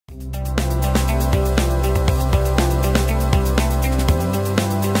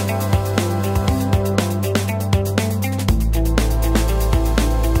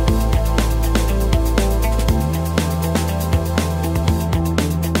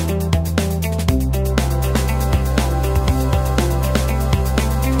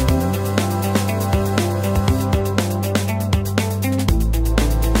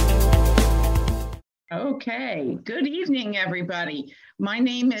Good evening, everybody. My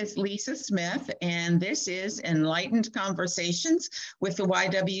name is Lisa Smith, and this is Enlightened Conversations with the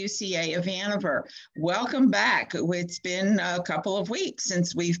YWCA of Hanover. Welcome back. It's been a couple of weeks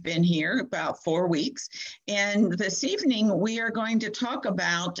since we've been here, about 4 weeks. And this evening, we are going to talk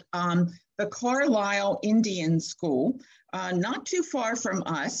about the Carlisle Indian School, not too far from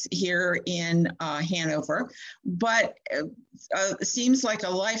us here in Hanover, but seems like a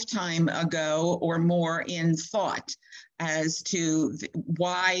lifetime ago or more in thought as to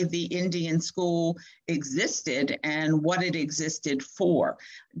why the Indian school existed and what it existed for.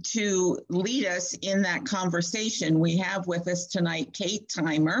 To lead us in that conversation, we have with us tonight Kate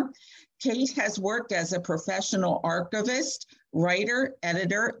Timer. Kate has worked as a professional archivist, writer,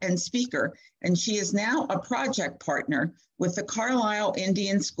 editor, and speaker, and she is now a project partner with the Carlisle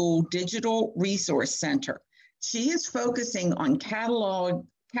Indian School Digital Resource Center. She is focusing on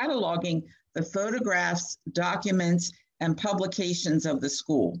cataloging the photographs, documents, and publications of the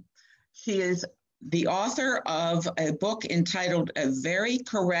school. She is the author of a book entitled A Very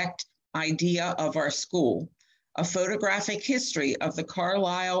Correct Idea of Our School, a photographic history of the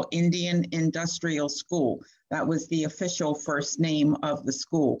Carlisle Indian Industrial School. That was the official first name of the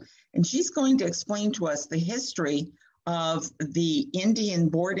school. And she's going to explain to us the history of the Indian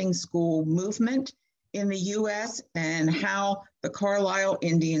boarding school movement in the US and how the Carlisle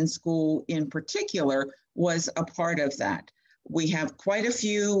Indian School in particular was a part of that. We have quite a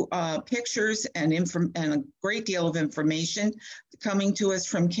few pictures and a great deal of information coming to us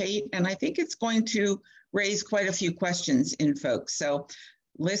from Kate, and I think it's going to raise quite a few questions in folks. So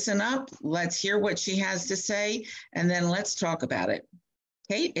listen up, let's hear what she has to say, and then let's talk about it.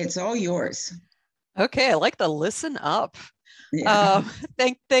 Kate, it's all yours. Okay, I like the listen up. Yeah.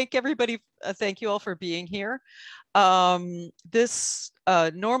 Thank everybody. Thank you all for being here. Normally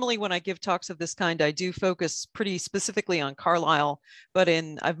when I give talks of this kind, I do focus pretty specifically on Carlisle, but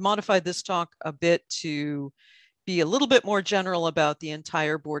I've modified this talk a bit to be a little bit more general about the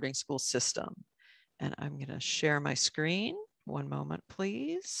entire boarding school system. And I'm going to share my screen. One moment,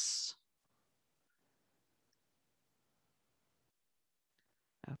 please.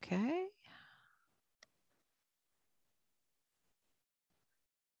 Okay.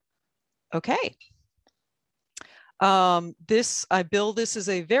 Okay. I bill this as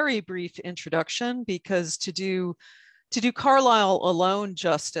a very brief introduction because to do Carlisle alone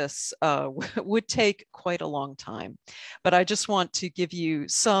justice would take quite a long time. But I just want to give you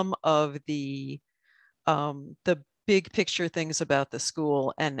some of the big picture things about the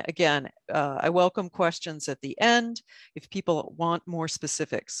school. And again, I welcome questions at the end if people want more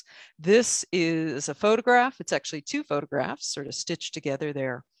specifics. This is a photograph. It's actually 2 photographs sort of stitched together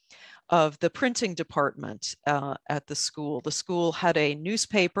there of the printing department at the school. The school had a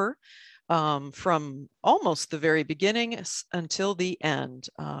newspaper from almost the very beginning until the end,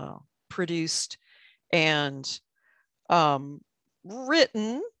 produced and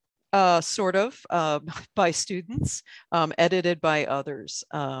written sort of by students, edited by others.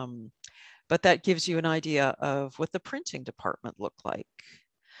 But that gives you an idea of what the printing department looked like.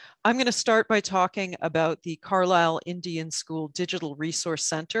 I'm going to start by talking about the Carlisle Indian School Digital Resource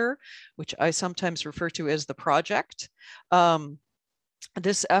Center, which I sometimes refer to as the project.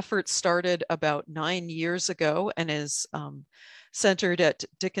 This effort started about 9 years ago and is centered at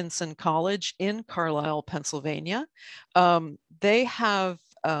Dickinson College in Carlisle, Pennsylvania. They have,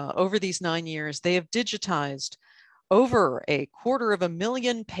 over these 9 years, they have digitized over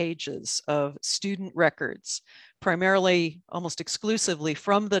 250,000 pages of student records, primarily, almost exclusively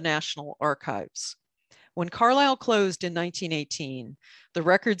from the National Archives. When Carlisle closed in 1918, the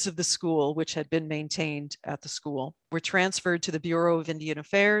records of the school, which had been maintained at the school, were transferred to the Bureau of Indian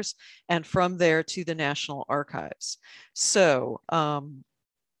Affairs and from there to the National Archives. So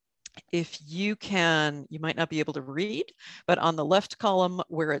if you might not be able to read, but on the left column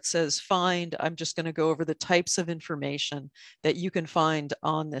where it says find, I'm just going to go over the types of information that you can find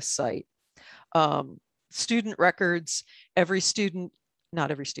on this site. Student records,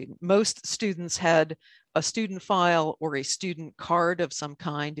 most students had a student file or a student card of some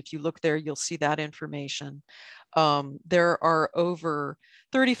kind. If you look there, you'll see that information. There are over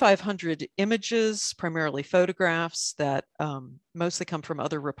 3,500 images, primarily photographs that mostly come from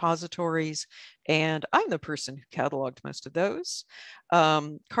other repositories. And I'm the person who cataloged most of those.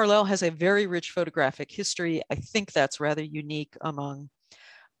 Carlisle has a very rich photographic history. I think that's rather unique among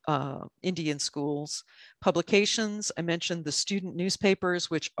Indian schools. Publications, I mentioned the student newspapers,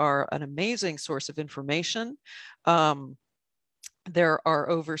 which are an amazing source of information. There are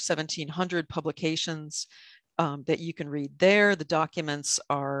over 1,700 publications that you can read there. The documents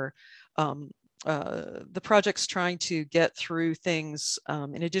are the project's trying to get through things,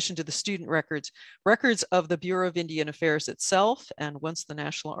 in addition to the student records, records of the Bureau of Indian Affairs itself. And once the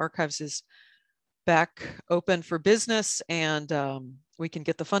National Archives is back open for business and we can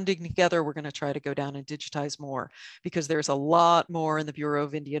get the funding together, we're going to try to go down and digitize more, because there's a lot more in the Bureau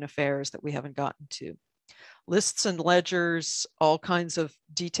of Indian Affairs that we haven't gotten to. Lists and ledgers, all kinds of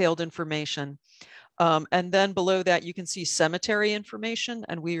detailed information. And then below that, you can see cemetery information,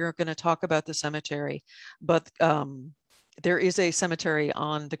 and we are going to talk about the cemetery, but there is a cemetery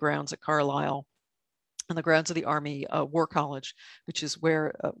on the grounds at Carlisle, on the grounds of the Army War College, which is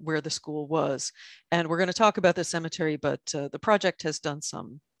where the school was. And we're going to talk about the cemetery, but the project has done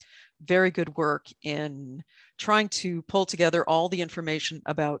some very good work in trying to pull together all the information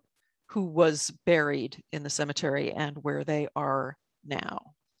about who was buried in the cemetery and where they are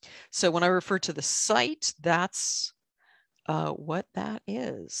now. So when I refer to the site, that's what that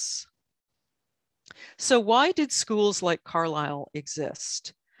is. So why did schools like Carlisle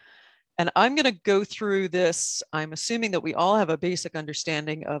exist? And I'm going to go through this. I'm assuming that we all have a basic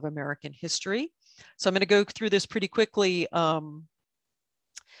understanding of American history. So I'm going to go through this pretty quickly,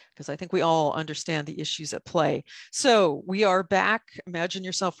 because I think we all understand the issues at play. So we are back. Imagine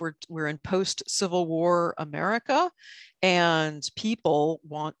yourself, we're in post-Civil War America, and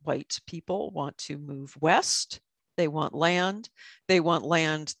white people want to move west. They want land. They want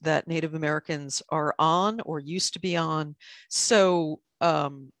land that Native Americans are on or used to be on. So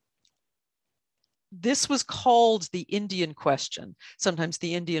this was called the Indian question, sometimes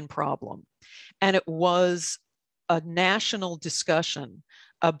the Indian problem. And it was a national discussion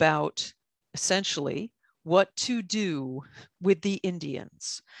about essentially what to do with the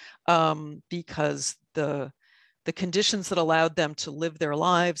Indians, because the conditions that allowed them to live their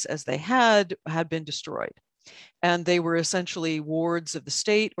lives as they had been destroyed. And they were essentially wards of the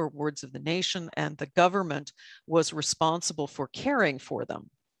state or wards of the nation, and the government was responsible for caring for them.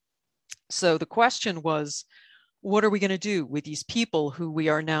 So the question was, what are we going to do with these people who we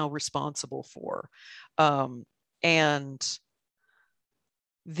are now responsible for? And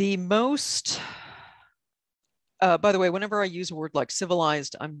the most, by the way, whenever I use a word like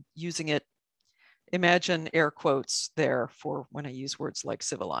civilized, I'm using it, imagine air quotes there for when I use words like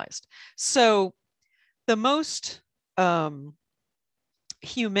civilized. So the most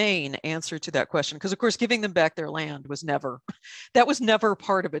humane answer to that question, because of course giving them back their land was never, that was never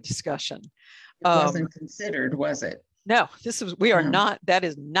part of a discussion. It wasn't considered, was it? No, we are not, that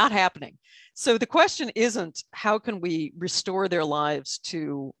is not happening. So the question isn't how can we restore their lives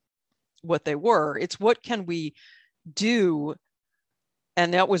to what they were, it's what can we do.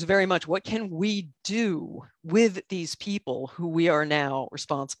 And that was very much what can we do with these people who we are now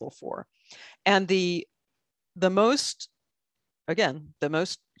responsible for. And the most, again, the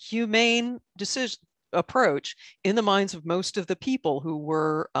most humane approach in the minds of most of the people who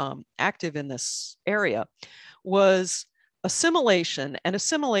were active in this area was assimilation, and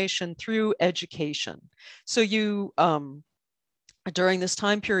assimilation through education. So you, during this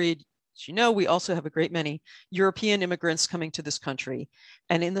time period, as you know, we also have a great many European immigrants coming to this country.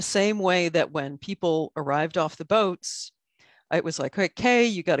 And in the same way that when people arrived off the boats, it was like, okay,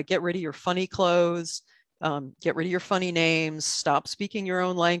 you got to get rid of your funny clothes, get rid of your funny names, stop speaking your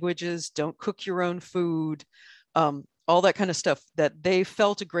own languages, don't cook your own food, all that kind of stuff, that they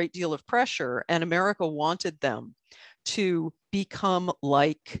felt a great deal of pressure, and America wanted them to become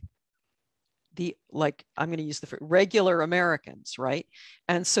like I'm going to use the regular Americans, right?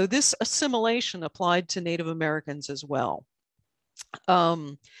 And so this assimilation applied to Native Americans as well.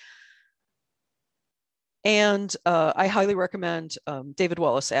 And I highly recommend David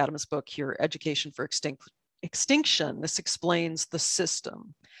Wallace Adams' book here, Education for Extinction. This explains the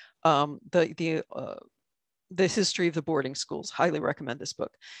system, the history of the boarding schools. Highly recommend this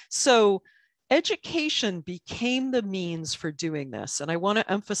book. So education became the means for doing this. And I want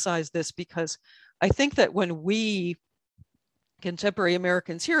to emphasize this because I think that when we contemporary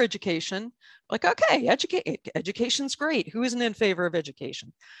Americans hear education, like, okay, education's great. Who isn't in favor of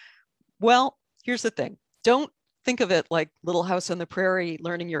education? Well, here's the thing. Don't think of it like Little House on the Prairie,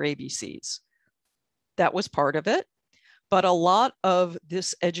 learning your ABCs. That was part of it. But a lot of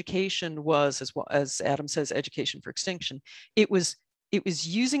this education was, as well as Adam says, education for extinction. It was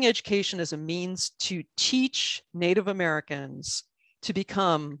using education as a means to teach Native Americans to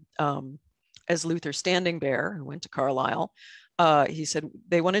become, as Luther Standing Bear, who went to Carlisle, he said,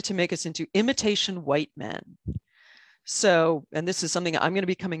 they wanted to make us into imitation white men. So, and this is something I'm going to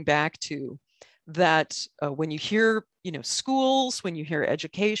be coming back to, that when you hear, schools, when you hear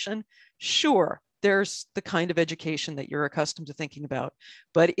education, sure, there's the kind of education that you're accustomed to thinking about,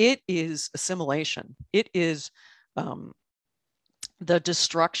 but it is assimilation. It is the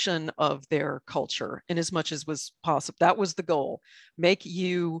destruction of their culture in as much as was possible. That was the goal. Make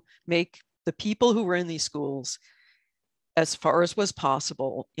the people who were in these schools, as far as was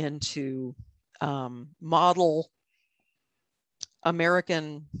possible, into model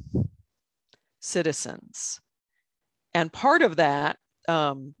American citizens. And part of that,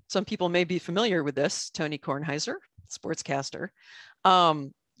 some people may be familiar with this, Tony Kornheiser, sportscaster,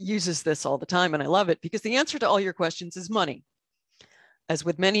 uses this all the time, and I love it because the answer to all your questions is money. As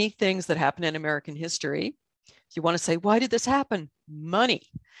with many things that happen in American history, if you want to say, why did this happen? Money.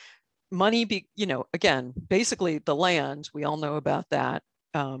 Money, again, basically the land, we all know about that.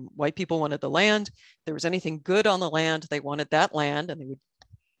 White people wanted the land. If there was anything good on the land, they wanted that land, and they would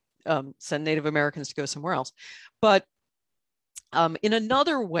send Native Americans to go somewhere else. But in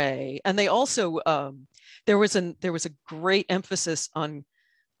another way, and they also, there was a great emphasis on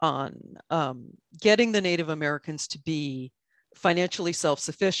getting the Native Americans to be financially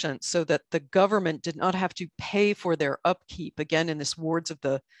self-sufficient so that the government did not have to pay for their upkeep. Again, in this wards of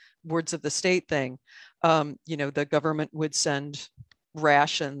the state thing, the government would send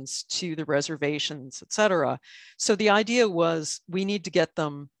rations to the reservations, et cetera. So the idea was we need to get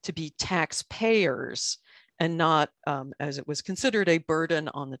them to be taxpayers and not, as it was considered, a burden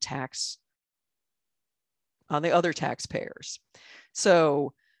on the other taxpayers.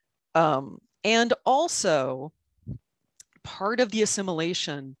 So, and also part of the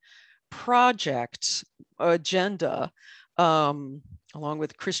assimilation project agenda, along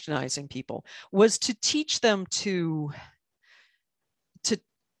with Christianizing people, was to teach them to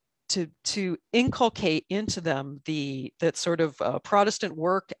inculcate into them that sort of Protestant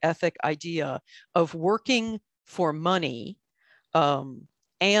work ethic idea of working for money,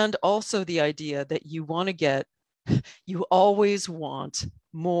 and also the idea that you always want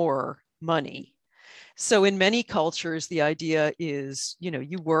more money. So in many cultures, the idea is,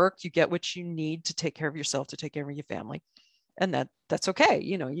 you work, you get what you need to take care of yourself, to take care of your family. And that's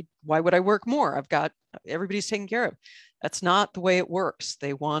okay. Why would I work more? Everybody's taken care of. That's not the way it works.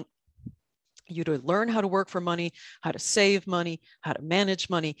 They want you to learn how to work for money, how to save money, how to manage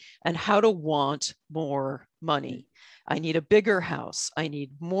money, and how to want more money. I need a bigger house. I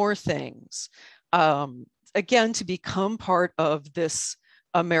need more things. Again, to become part of this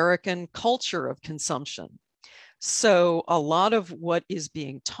American culture of consumption. So a lot of what is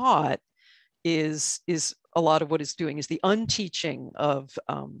being taught is a lot of what it's doing is the unteaching of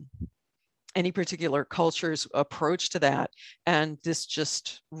any particular culture's approach to that. And this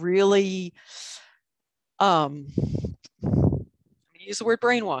just really, use the word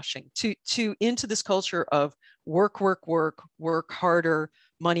brainwashing to into this culture of work harder,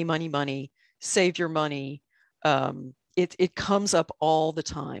 money, save your money. It comes up all the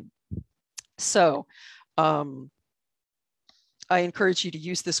time. So I encourage you to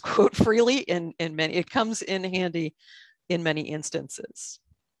use this quote freely in many, it comes in handy in many instances.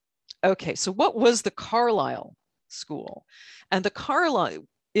 Okay, so what was the Carlisle School? And the Carlisle,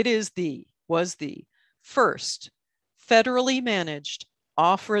 was the first federally managed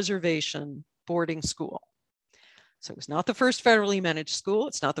off-reservation boarding school. So it was not the first federally managed school.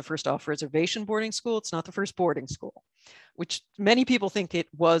 It's not the first off-reservation boarding school. It's not the first boarding school, which many people think it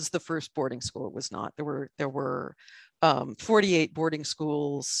was the first boarding school. It was not. There were 48 boarding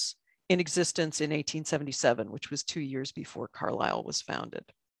schools in existence in 1877, which was 2 years before Carlisle was founded.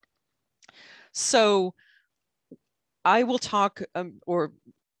 So I will talk,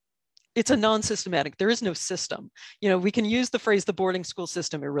 it's a non-systematic, there is no system. We can use the phrase the boarding school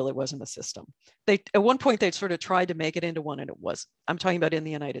system. It really wasn't a system. At one point they sort of tried to make it into one, and it wasn't. I'm talking about in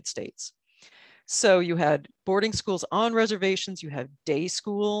the United States. So you had boarding schools on reservations, you had day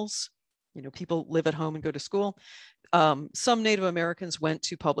schools, people live at home and go to school. Some Native Americans went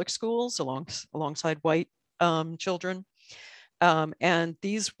to public schools alongside white children. And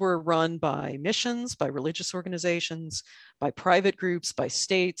these were run by missions, by religious organizations, by private groups, by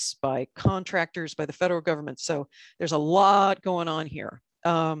states, by contractors, by the federal government. So there's a lot going on here,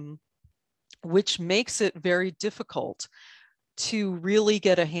 which makes it very difficult to really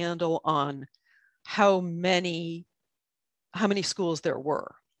get a handle on how many schools there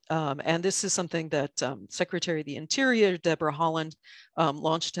were. And this is something that Secretary of the Interior, Deborah Haaland,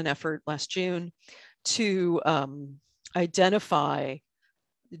 launched an effort last June to identify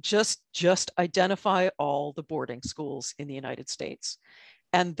all the boarding schools in the United States.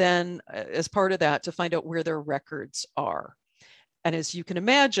 And then as part of that, to find out where their records are. And as you can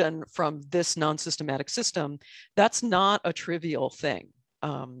imagine from this non-systematic system, that's not a trivial thing.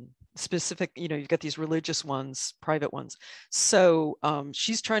 specific, you've got these religious ones, private ones. So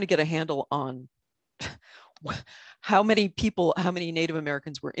she's trying to get a handle on how many people, how many Native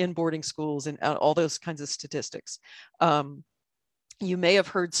Americans were in boarding schools and all those kinds of statistics. You may have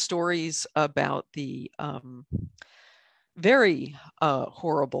heard stories about the very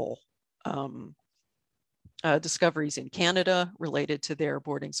horrible discoveries in Canada related to their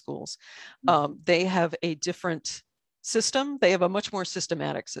boarding schools. They have a different system. They have a much more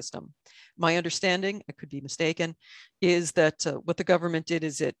systematic system. My understanding, I could be mistaken, is that what the government did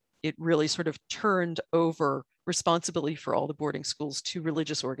is it really sort of turned over responsibility for all the boarding schools to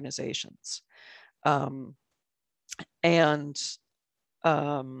religious organizations.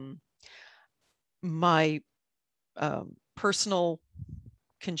 My personal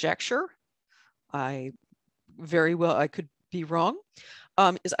conjecture, I could be wrong,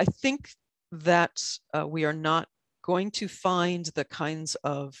 is I think that we are not going to find the kinds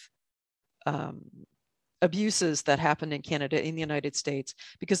of abuses that happened in Canada in the United States,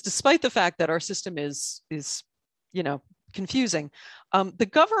 because despite the fact that our system is confusing,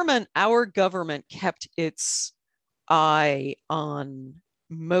 our government kept its eye on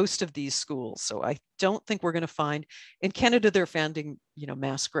most of these schools. So I don't think we're going to find in Canada, they're finding,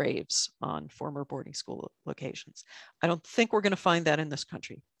 mass graves on former boarding school locations. I don't think we're going to find that in this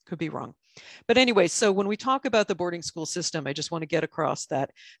country. Could be wrong. But anyway, so when we talk about the boarding school system, I just want to get across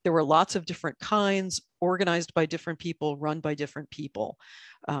that there were lots of different kinds, organized by different people, run by different people.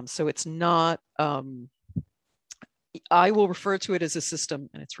 So it's not, I will refer to it as a system,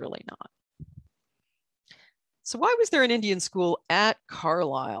 and it's really not. So why was there an Indian school at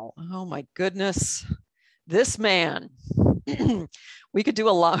Carlisle? Oh my goodness, this man. We could do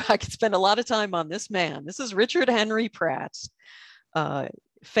a lot. I could spend a lot of time on this man. This is Richard Henry Pratt,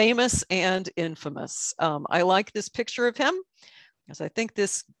 famous and infamous. I like this picture of him because I think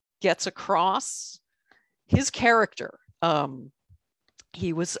this gets across his character.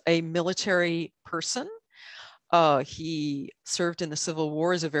 He was a military person. He served in the Civil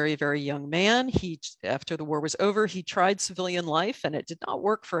War as a very, very young man. After the war was over, he tried civilian life and it did not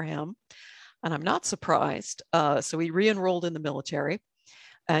work for him. And I'm not surprised. So he re-enrolled in the military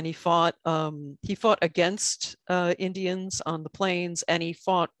and he fought against Indians on the plains, and he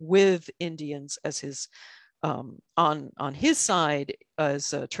fought with Indians as his, on his side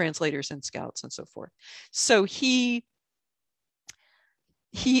as translators and scouts and so forth. So he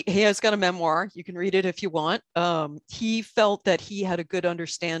has got a memoir. You can read it if you want. He felt that he had a good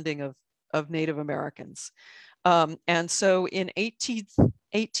understanding of Native Americans. And so in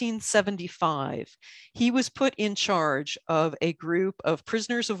 1875, he was put in charge of a group of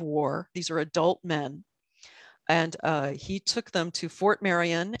prisoners of war. These are adult men. And he took them to Fort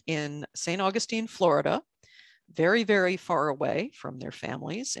Marion in St. Augustine, Florida, very, very far away from their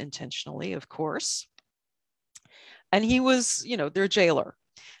families, intentionally, of course. And he was, their jailer.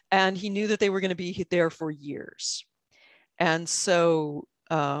 And he knew that they were going to be there for years. And so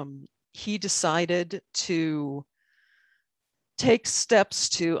he decided to take steps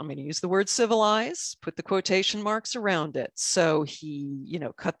to, I'm going to use the word civilize, put the quotation marks around it. So he,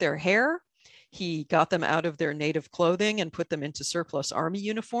 cut their hair. He got them out of their native clothing and put them into surplus army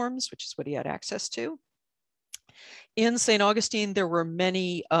uniforms, which is what he had access to. In St. Augustine, there were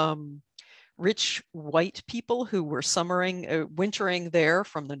many rich white people who were wintering there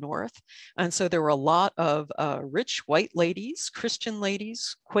from the north. And so there were a lot of rich white ladies, Christian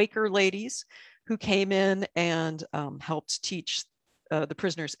ladies, Quaker ladies, who came in and helped teach the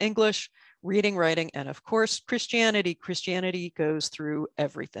prisoners English, reading, writing, and of course, Christianity. Christianity goes through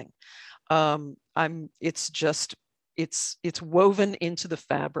everything. It's woven into the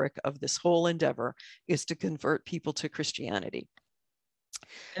fabric of this whole endeavor, is to convert people to Christianity.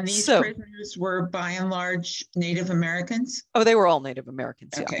 And these prisoners were by and large Native Americans? Oh, they were all Native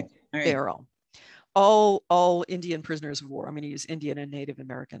Americans. Okay. Yeah. All right. They are all Indian prisoners of war. I'm going to use Indian and Native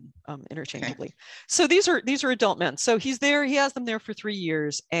American interchangeably. Okay. So these are adult men. So he's there. He has them there for 3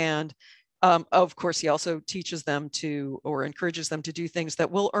 years, and of course, he also teaches them or encourages them to do things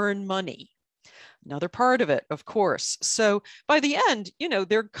that will earn money. Another part of it, of course. So by the end,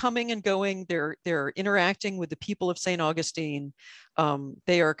 they're coming and going. They're interacting with the people of St. Augustine.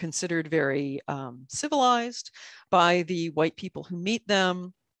 They are considered very civilized by the white people who meet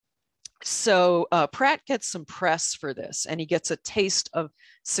them. So Pratt gets some press for this, and he gets a taste of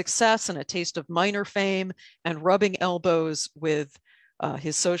success and a taste of minor fame and rubbing elbows with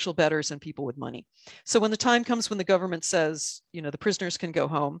his social betters and people with money. So when the time comes when the government says, the prisoners can go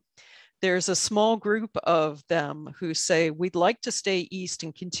home, there's a small group of them who say, we'd like to stay east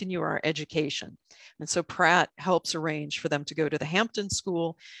and continue our education. And so Pratt helps arrange for them to go to the Hampton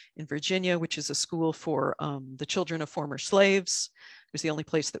School in Virginia, which is a school for the children of former slaves. It was the only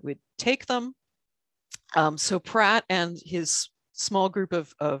place that would take them. So Pratt and his small group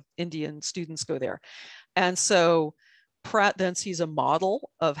of Indian students go there. And so Pratt then sees a model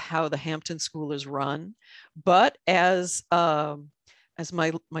of how the Hampton School is run. But as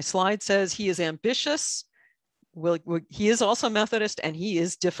my slide says, he is ambitious. He is also Methodist, and he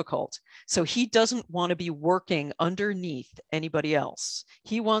is difficult. So he doesn't want to be working underneath anybody else.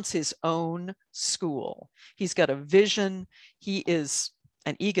 He wants his own school. He's got a vision. He is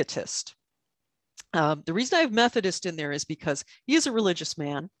an egotist. The reason I have Methodist in there is because he is a religious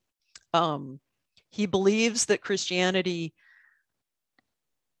man. He believes that Christianity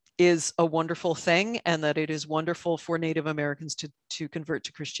is a wonderful thing and that it is wonderful for Native Americans to convert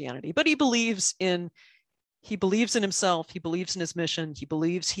to Christianity. But he believes in himself. He believes in his mission. He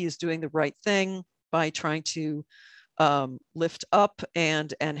believes he is doing the right thing by trying to lift up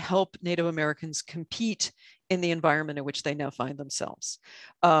and help Native Americans compete in the environment in which they now find themselves.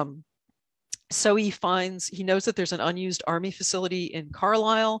 So he knows that there's an unused Army facility in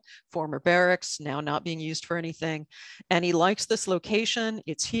Carlisle, former barracks, now not being used for anything. And he likes this location.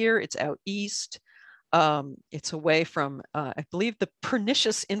 It's here, it's out east. It's away from, I believe the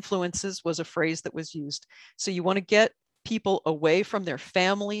pernicious influences was a phrase that was used. So you want to get people away from their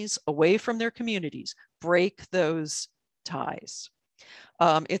families, away from their communities, break those ties.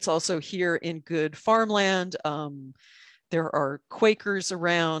 It's also here in good farmland. There are Quakers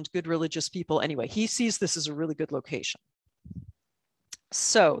around, good religious people. Anyway, he sees this as a really good location.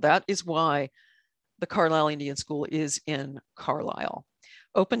 So that is why the Carlisle Indian School is in Carlisle.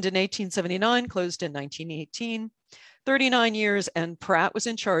 Opened in 1879, closed in 1918, 39 years, and Pratt was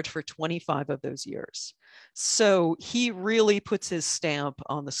in charge for 25 of those years. So he really puts his stamp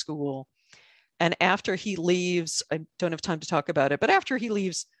on the school. And after he leaves, I don't have time to talk about it, but after he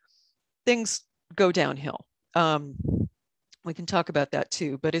leaves, things go downhill. We can talk about that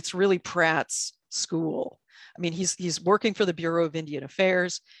too, but it's really Pratt's school. I mean, he's working for the Bureau of Indian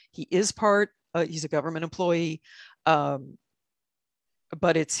Affairs. He is he's a government employee, but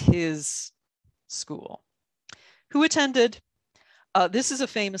it's his school. Who attended? This is a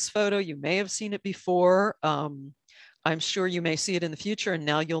famous photo. You may have seen it before. I'm sure you may see it in the future, and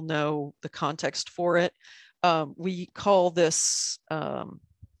now you'll know the context for it. We call this,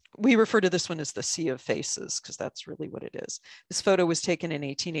 we refer to this one as the Sea of Faces, because that's really what it is. This photo was taken in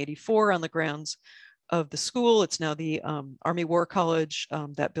 1884 on the grounds of the school. It's now the Army War College.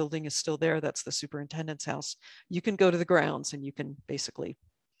 That building is still there. That's the superintendent's house. You can go to the grounds and you can basically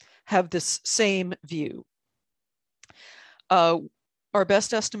have this same view. Our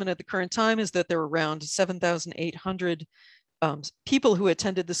best estimate at the current time is that there are around 7,800 people who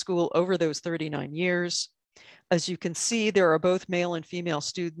attended the school over those 39 years. As you can see, there are both male and female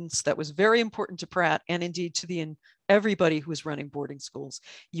students. That was very important to Pratt and indeed to everybody who was running boarding schools.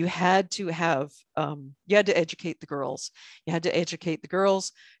 You had to educate the girls. You had to educate the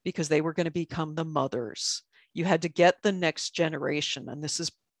girls because they were going to become the mothers. You had to get the next generation. And this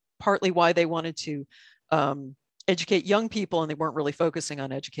is partly why they wanted to educate young people, and they weren't really focusing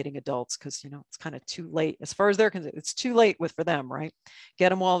on educating adults because, it's kind of too late. As far as they're concerned, it's too late for them, right? Get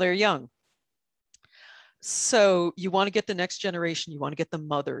them while they're young. So you want to get the next generation. You want to get the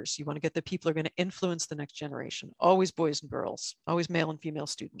mothers. You want to get the people who are going to influence the next generation. Always boys and girls, always male and female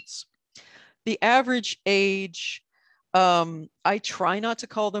students. The average age, I try not to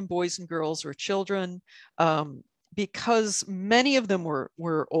call them boys and girls or children because many of them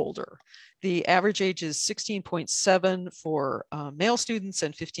were older. The average age is 16.7 for male students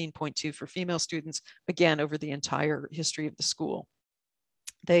and 15.2 for female students, again, over the entire history of the school.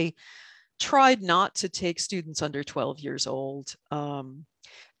 They tried not to take students under 12 years old.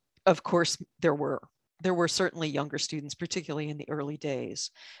 Of course, there were certainly younger students, particularly in the early days.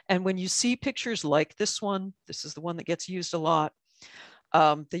 And when you see pictures like this is the one that gets used a lot.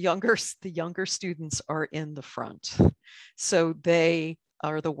 The younger students are in the front. So they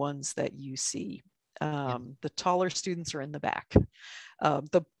are the ones that you see. The taller students are in the back.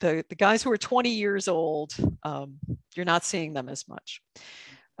 The guys who are 20 years old, you're not seeing them as much.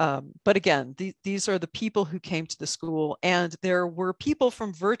 But again, these are the people who came to the school, and there were people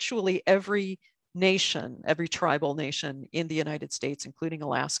from virtually every nation, every tribal nation in the United States, including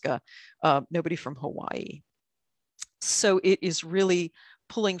Alaska, nobody from Hawaii. So it is really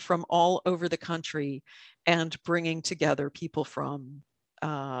pulling from all over the country and bringing together people from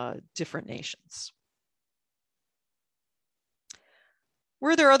different nations.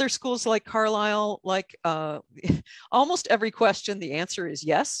 Were there other schools like Carlisle? Like almost every question, the answer is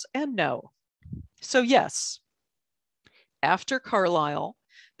yes and no. So yes, after Carlisle,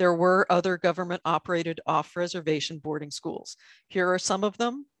 there were other government operated off-reservation boarding schools. Here are some of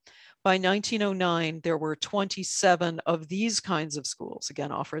them. By 1909, there were 27 of these kinds of schools,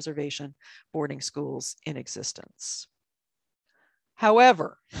 again, off-reservation boarding schools in existence.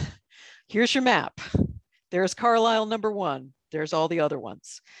 However, here's your map. There's Carlisle #1. There's all the other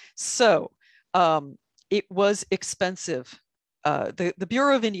ones. So it was expensive. The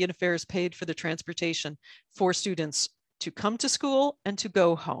Bureau of Indian Affairs paid for the transportation for students to come to school and to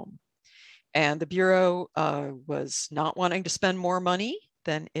go home. And the Bureau was not wanting to spend more money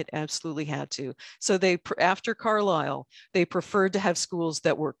than it absolutely had to. So after Carlisle, they preferred to have schools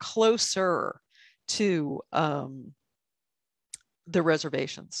that were closer to the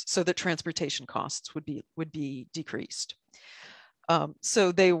reservations so that transportation costs would be decreased.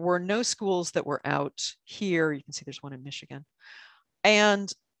 So there were no schools that were out here. You can see there's one in Michigan.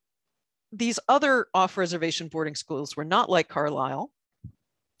 And these other off-reservation boarding schools were not like Carlisle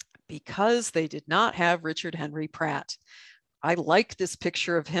because they did not have Richard Henry Pratt. I like this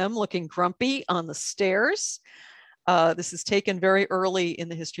picture of him looking grumpy on the stairs. This is taken very early in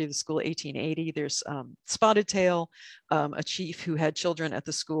the history of the school, 1880. There's Spotted Tail, a chief who had children at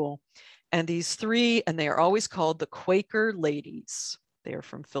the school. And these three, and they are always called the Quaker ladies. They are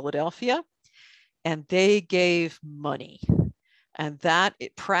from Philadelphia, and they gave money. And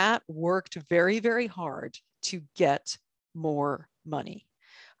Pratt worked very, very hard to get more money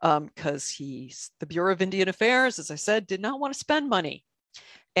because the Bureau of Indian Affairs, as I said, did not want to spend money.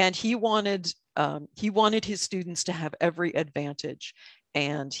 And he wanted his students to have every advantage.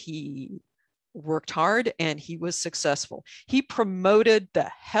 And he worked hard and he was successful. He promoted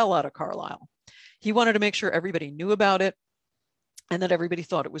the hell out of Carlisle. He wanted to make sure everybody knew about it and that everybody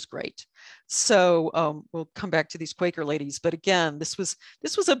thought it was great. So we'll come back to these Quaker ladies. But again, this was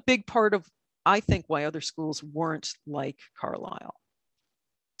a big part of, I think, why other schools weren't like Carlisle.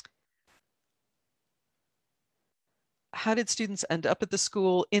 How did students end up at the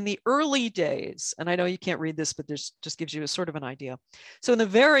school in the early days? And I know you can't read this, but this just gives you a sort of an idea. So in the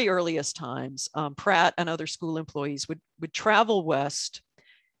very earliest times, Pratt and other school employees would travel west,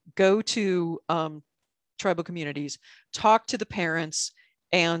 go to tribal communities, talk to the parents,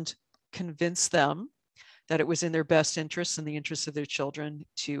 and convince them that it was in their best interests and the interests of their children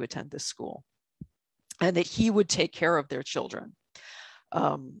to attend this school, and that he would take care of their children.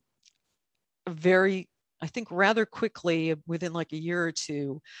 I think rather quickly, within like a year or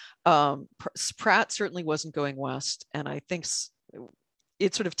two, Pratt certainly wasn't going west, and I think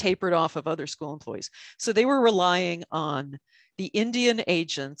it sort of tapered off of other school employees. So they were relying on the Indian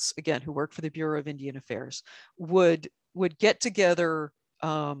agents, again, who worked for the Bureau of Indian Affairs, would get together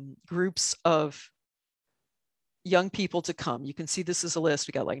groups of young people to come. You can see this is a list.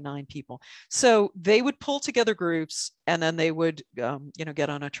 We got like 9 people. So they would pull together groups, and then they would get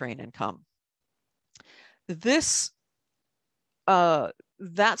on a train and come. That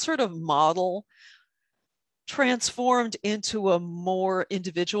sort of model transformed into a more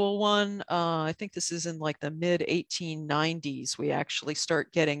individual one. I think this is in like the mid 1890s. We actually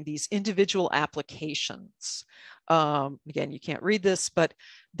start getting these individual applications. Again, you can't read this, but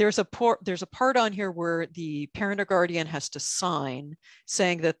there's a part on here where the parent or guardian has to sign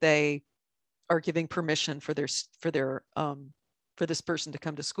saying that they are giving permission for this person to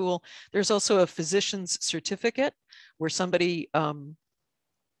come to school. There's also a physician's certificate where somebody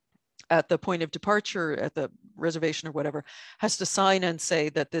at the point of departure at the reservation or whatever has to sign and say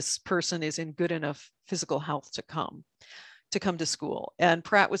that this person is in good enough physical health to come to school. And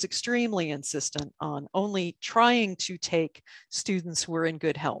Pratt was extremely insistent on only trying to take students who were in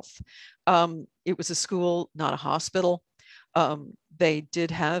good health. It was a school, not a hospital. They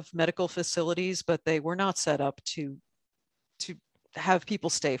did have medical facilities, but they were not set up to have people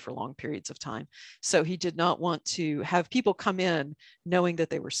stay for long periods of time. So he did not want to have people come in knowing that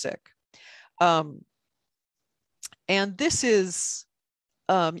they were sick. And this is,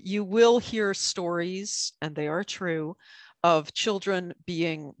 you will hear stories, and they are true, of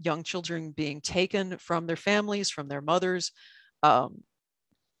young children being taken from their families, from their mothers,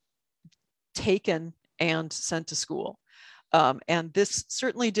 taken and sent to school. And this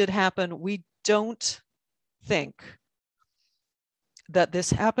certainly did happen. We don't think that this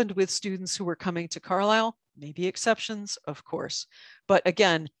happened with students who were coming to Carlisle, maybe exceptions, of course. But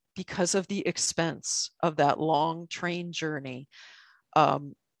again, because of the expense of that long train journey,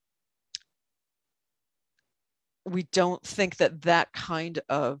 we don't think that kind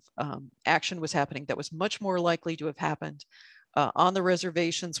of action was happening. That was much more likely to have happened on the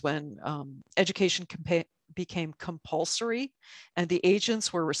reservations when education became compulsory, and the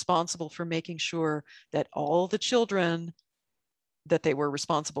agents were responsible for making sure that all the children that they were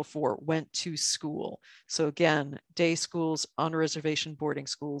responsible for went to school. So again, day schools, on reservation boarding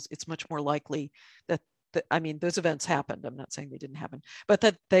schools, it's much more likely that, I mean, those events happened. I'm not saying they didn't happen, but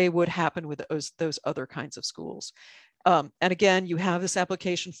that they would happen with those other kinds of schools. And again, you have this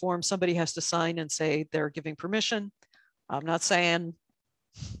application form. Somebody has to sign and say they're giving permission. I'm not saying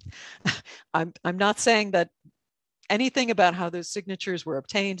I'm not saying that anything about how those signatures were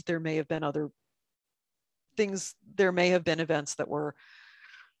obtained. There may have been other things. There may have been events that were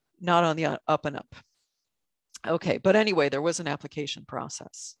not on the up and up. Okay, but anyway, there was an application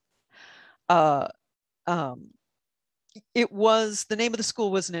process. It was, the name of the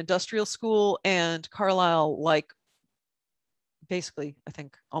school was an industrial school, and Carlisle, like basically, I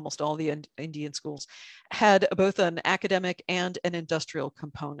think almost all the Indian schools, had both an academic and an industrial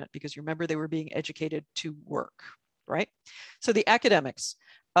component, because you remember they were being educated to work, right? So the academics,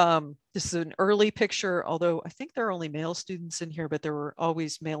 this is an early picture, although I think there are only male students in here, but there were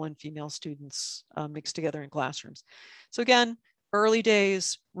always male and female students mixed together in classrooms. So again, early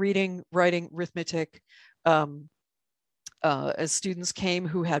days, reading, writing, arithmetic. As students came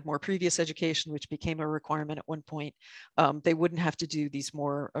who had more previous education, which became a requirement at one point, they wouldn't have to do these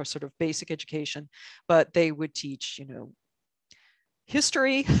more sort of basic education, but they would teach, you know,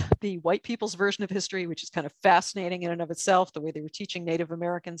 history, the white people's version of history, which is kind of fascinating in and of itself, the way they were teaching Native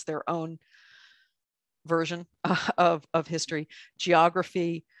Americans their own version of history,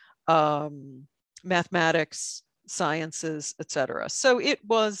 geography, mathematics, sciences, etc. So it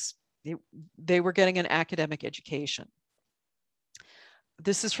was, they were getting an academic education.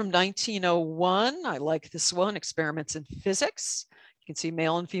 This is from 1901. I like this one, Experiments in Physics. You can see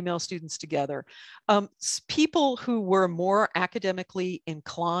male and female students together. People who were more academically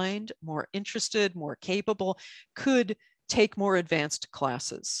inclined, more interested, more capable, could take more advanced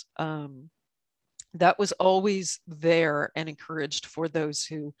classes. That was always there and encouraged for those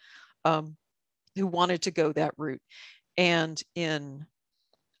who wanted to go that route. And in,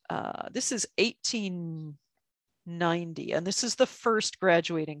 this is 1890, and this is the first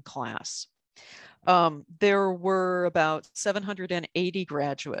graduating class. There were about 780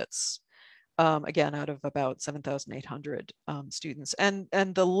 graduates, again, out of about 7,800 students. And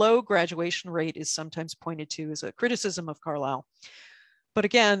the low graduation rate is sometimes pointed to as a criticism of Carlisle. But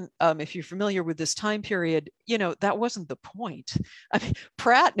again, if you're familiar with this time period, you know, that wasn't the point. I mean,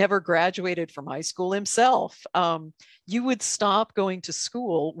 Pratt never graduated from high school himself. You would stop going to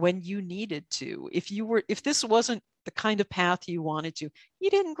school when you needed to. If this wasn't the kind of path you wanted to, you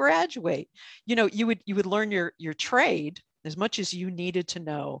didn't graduate. You know, you would learn your trade as much as you needed to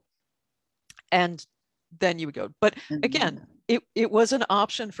know, and then you would go. But again, it was an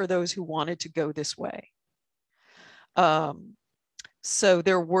option for those who wanted to go this way. So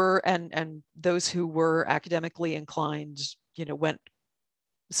there were, and those who were academically inclined, you know,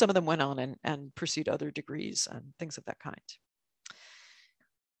 some of them went on and pursued other degrees and things of that kind.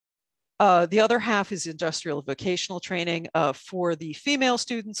 The other half is industrial vocational training. For the female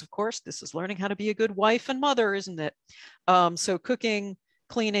students, of course, this is learning how to be a good wife and mother, isn't it? So cooking,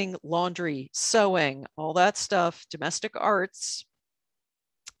 cleaning, laundry, sewing, all that stuff, domestic arts.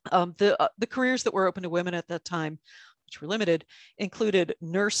 The careers that were open to women at that time, which were limited, included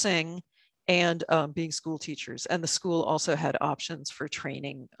nursing and being school teachers. And the school also had options for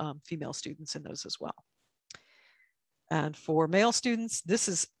training female students in those as well. And for male students, this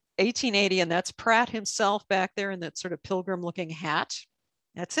is 1880, and that's Pratt himself back there in that sort of pilgrim looking hat.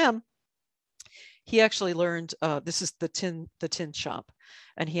 That's him. He actually learned, this is the tin shop,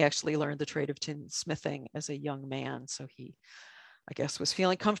 and he actually learned the trade of tinsmithing as a young man. So he, I guess, was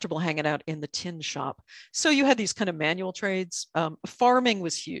feeling comfortable hanging out in the tin shop. So you had these kind of manual trades. Farming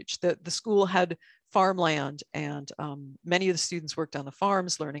was huge. The school had farmland, and many of the students worked on the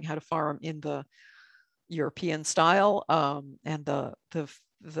farms, learning how to farm in the European style, and the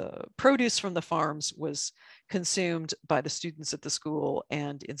produce from the farms was consumed by the students at the school,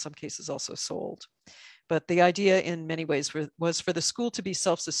 and in some cases also sold. But the idea in many ways was for the school to be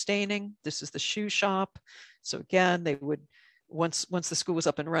self-sustaining. This is the shoe shop. So again, they would, once the school was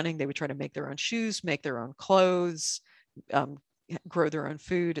up and running, they would try to make their own shoes, make their own clothes, grow their own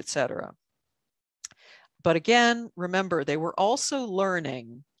food, etc. But again, remember, they were also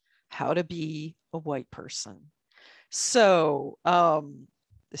learning how to be a white person. So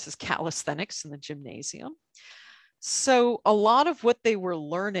this is calisthenics in the gymnasium. So a lot of what they were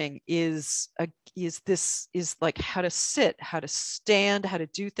learning is like how to sit, how to stand, how to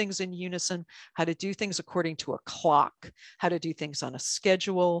do things in unison, how to do things according to a clock, how to do things on a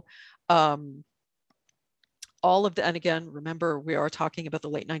schedule. All of the, and again, remember, we are talking about the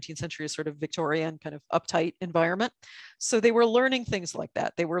late 19th century as sort of Victorian kind of uptight environment. So they were learning things like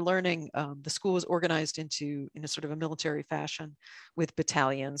that. They were learning, the school was organized in a sort of a military fashion with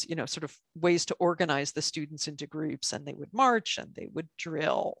battalions, sort of ways to organize the students into groups, and they would march and they would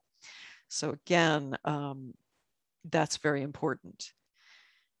drill. So again, that's very important.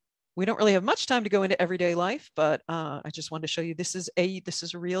 We don't really have much time to go into everyday life, but I just wanted to show you, this is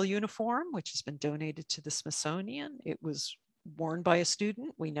a real uniform, which has been donated to the Smithsonian. It was worn by a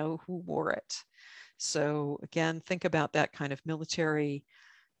student. We know who wore it. So again, think about that kind of military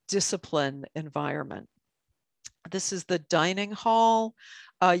discipline environment. This is the dining hall.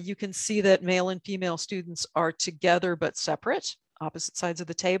 You can see that male and female students are together but separate, opposite sides of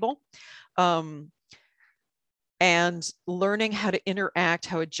the table. And learning how to interact,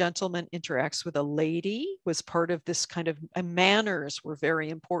 how a gentleman interacts with a lady was part of this kind of, manners were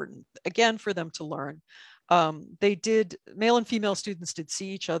very important, again, for them to learn. Male and female students did see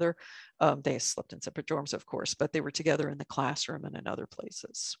each other. They slept in separate dorms, of course, but they were together in the classroom and in other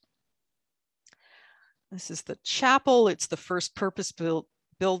places. This is the chapel. It's the first purpose-built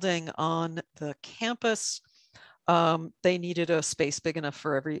building on the campus. They needed a space big enough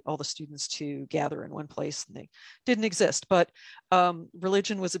for all the students to gather in one place, and they didn't exist. But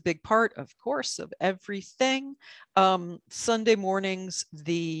religion was a big part, of course, of everything. Sunday mornings,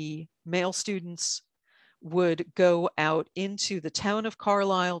 the male students would go out into the town of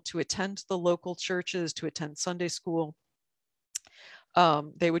Carlisle to attend the local churches, to attend Sunday school.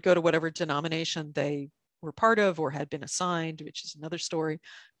 They would go to whatever denomination they were part of or had been assigned, which is another story.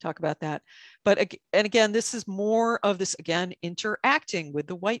 Talk about that. But and again, this is more of this, again, interacting with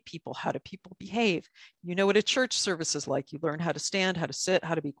the white people. How do people behave? You know what a church service is like. You learn how to stand, how to sit,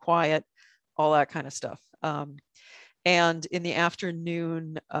 how to be quiet, all that kind of stuff. And in the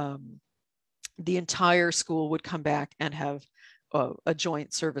afternoon, the entire school would come back and have a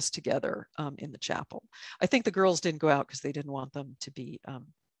joint service together in the chapel. I think the girls didn't go out because they didn't want them to be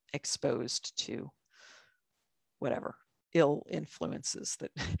exposed to whatever ill influences that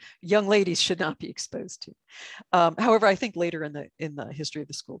young ladies should not be exposed to. However, I think later in the history of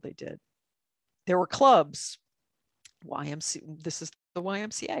the school, they did. There were clubs, this is the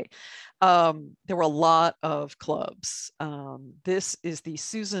YMCA. There were a lot of clubs. This is the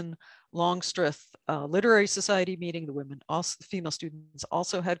Susan Longstreth Literary Society meeting. The female students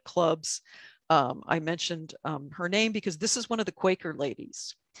also had clubs. I mentioned her name because this is one of the Quaker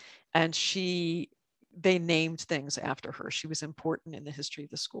ladies, and they named things after her. She was important in the history of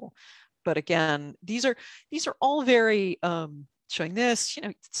the school. But again, these are all very showing this.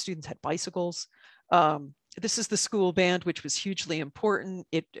 Students had bicycles. This is the school band, which was hugely important.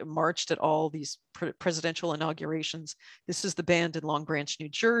 It marched at all these presidential inaugurations. This is the band in Long Branch, New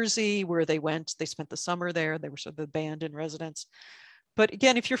Jersey, where they went. They spent the summer there. They were sort of the band in residence. But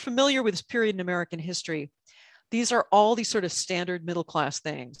again, if you're familiar with this period in American history, these are all these sort of standard middle class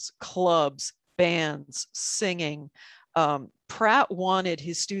things: clubs, bands, singing. Pratt wanted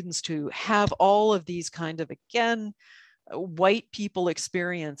his students to have all of these kind of, again, white people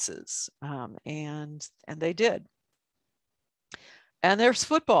experiences, and they did. And there's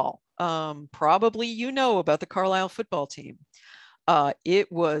football. Probably about the Carlisle football team.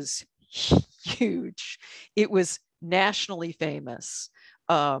 It was huge. It was nationally famous.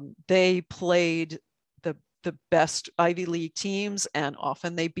 They played the best Ivy League teams, and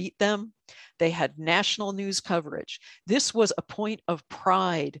often they beat them. They had national news coverage. This was a point of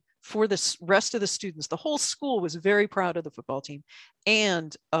pride for the rest of the students. The whole school was very proud of the football team,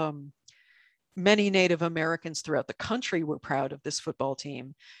 and many Native Americans throughout the country were proud of this football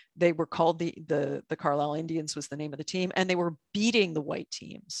team. They were called the Carlisle Indians was the name of the team, and they were beating the white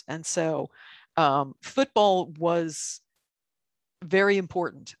teams. And so football was very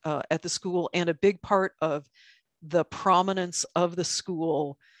important at the school, and a big part of the prominence of the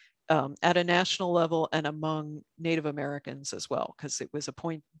school at a national level and among Native Americans as well, because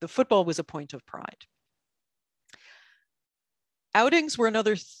the football was a point of pride. Outings were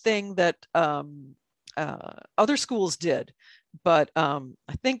another thing that other schools did, but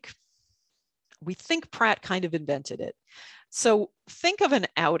we think Pratt kind of invented it. So think of an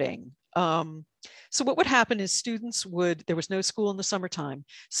outing. So what would happen is students there was no school in the summertime,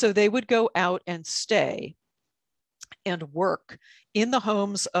 so they would go out and stay and work in the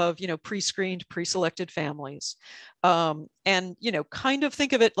homes of, pre-screened, pre-selected families. And, kind of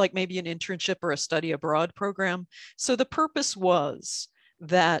think of it like maybe an internship or a study abroad program. So the purpose was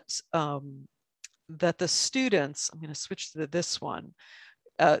that, that the students, I'm going to switch to this one.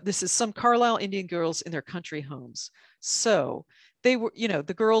 This is some Carlisle Indian girls in their country homes. So they were,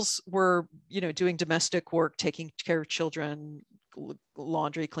 the girls were, doing domestic work, taking care of children,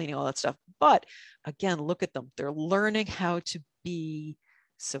 laundry, cleaning, all that stuff. But again, look at them. They're learning how to be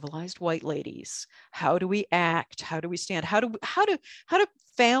civilized white ladies. How do we act? How do we stand? How do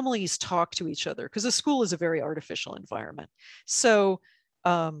families talk to each other? Because the school is a very artificial environment. So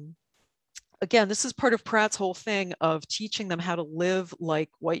again, this is part of Pratt's whole thing of teaching them how to live like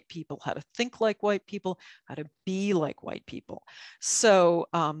white people, how to think like white people, how to be like white people. So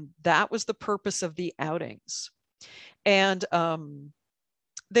that was the purpose of the outings. And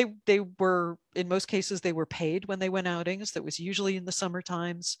they were, in most cases, they were paid when they went outings. That was usually in the summer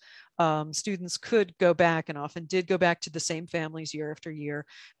times. Students could go back, and often did go back, to the same families year after year.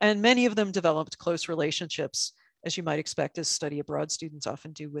 And many of them developed close relationships, as you might expect, as study abroad students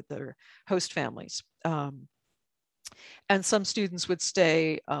often do with their host families. And some students would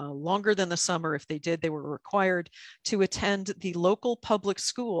stay longer than the summer. If they did, they were required to attend the local public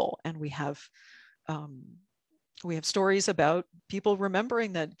school. And we have stories about people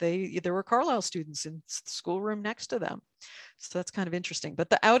remembering that there were Carlisle students in the schoolroom next to them. So that's kind of interesting. But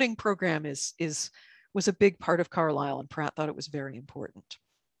the outing program was a big part of Carlisle, and Pratt thought it was very important.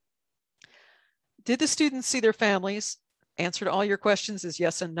 Did the students see their families? Answer to all your questions is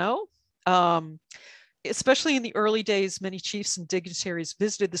yes and no. Especially in the early days, many chiefs and dignitaries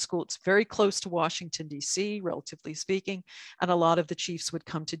visited the school. It's very close to Washington, D.C., relatively speaking, and a lot of the chiefs would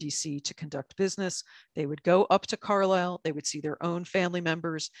come to D.C. to conduct business. They would go up to Carlisle. They would see their own family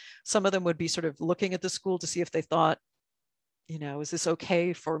members. Some of them would be sort of looking at the school to see if they thought, is this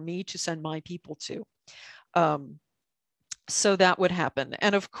okay for me to send my people to? So that would happen.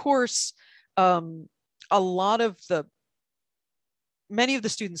 And of course, many of the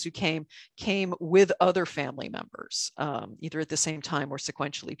students who came with other family members, either at the same time or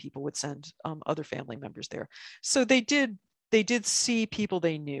sequentially. People would send other family members there. So they did see people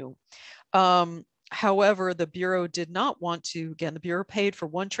they knew. However, the Bureau did not want to. Again, the Bureau paid for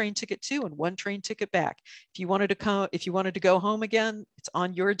one train ticket to and one train ticket back. If you wanted to go home again, it's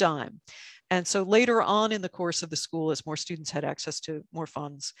on your dime. And so later on in the course of the school, as more students had access to more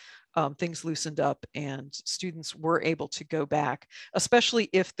funds, things loosened up and students were able to go back, especially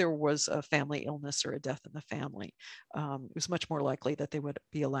if there was a family illness or a death in the family. It was much more likely that they would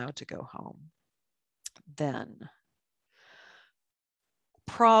be allowed to go home then.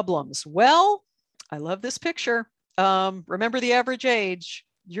 Problems. Well, I love this picture. Remember the average age.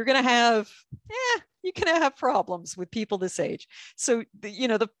 You're going to have, you can have problems with people this age. So,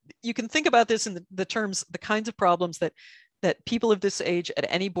 you can think about this in the terms, the kinds of problems that people of this age at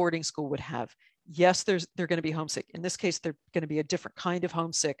any boarding school would have. Yes, they're going to be homesick. In this case, they're going to be a different kind of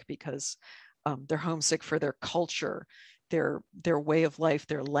homesick because they're homesick for their culture, their way of life,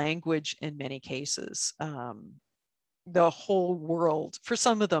 their language in many cases. The whole world, for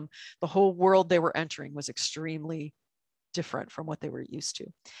some of them, the whole world they were entering was extremely different from what they were used to.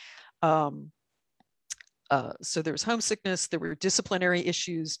 So there was homesickness, there were disciplinary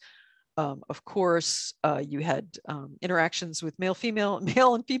issues. Of course, you had interactions with male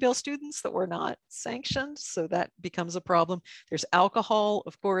and female students that were not sanctioned, so that becomes a problem. There's alcohol,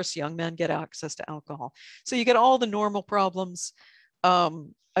 of course, young men get access to alcohol. So you get all the normal problems.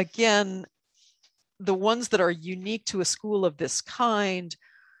 Again, the ones that are unique to a school of this kind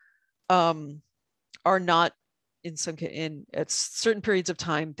are not, at certain periods of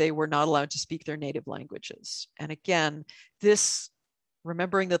time, they were not allowed to speak their native languages. And again,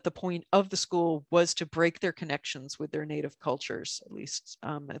 remembering that the point of the school was to break their connections with their native cultures, at least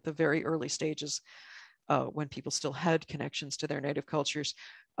at the very early stages, when people still had connections to their native cultures.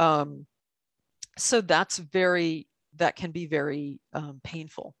 So that can be very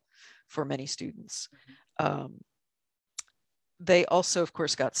painful for many students. They also, of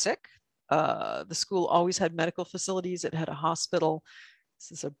course, got sick. The school always had medical facilities. It had a hospital.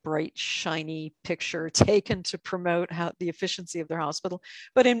 This is a bright, shiny picture taken to promote the efficiency of their hospital.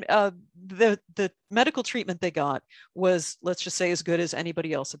 But in the medical treatment they got was, let's just say, as good as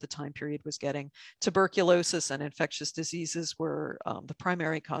anybody else at the time period was getting. Tuberculosis and infectious diseases were the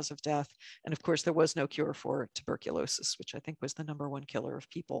primary cause of death. And of course, there was no cure for tuberculosis, which I think was the #1 killer of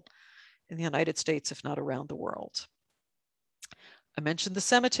people in the United States, if not around the world. I mentioned the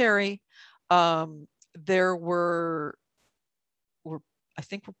cemetery. There were I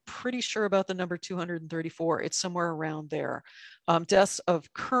think we're pretty sure about the number 234. It's somewhere around there. Deaths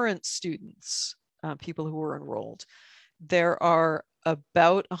of current students, people who were enrolled. There are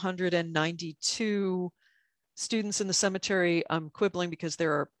about 192 students in the cemetery. I'm quibbling because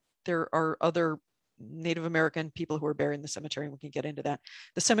there are other Native American people who are buried in the cemetery, and we can get into that.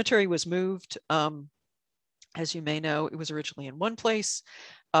 The cemetery was moved. As you may know, it was originally in one place.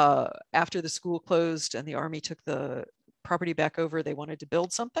 After the school closed and the Army took the property back over, they wanted to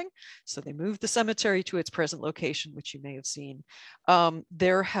build something. So they moved the cemetery to its present location, which you may have seen.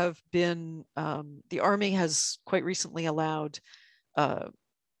 There have been, the Army has quite recently allowed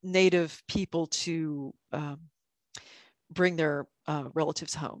Native people to bring their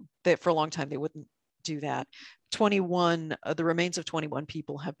relatives home. For a long time, they wouldn't do that. The remains of 21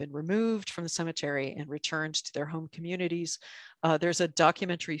 people have been removed from the cemetery and returned to their home communities. There's a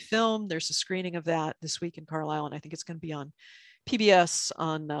documentary film. There's a screening of that this week in Carlisle, and I think it's going to be on PBS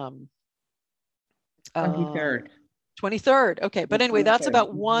on 23rd. 23rd. Okay, but anyway, that's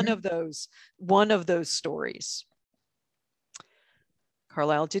about one of those stories.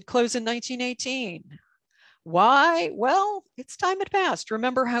 Carlisle did close in 1918. Why? Well, its time had passed.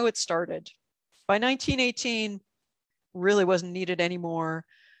 Remember how it started. By 1918, really wasn't needed anymore.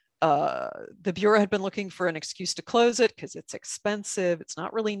 The Bureau had been looking for an excuse to close it because it's expensive. It's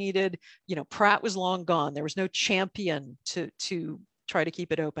not really needed. You know, Pratt was long gone. There was no champion to try to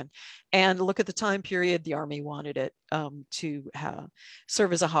keep it open. And look at the time period. The Army wanted it to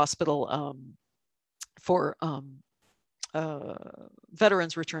serve as a hospital for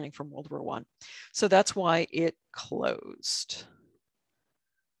veterans returning from World War I. So that's why it closed.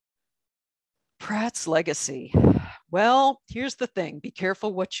 Pratt's legacy. Well, here's the thing. Be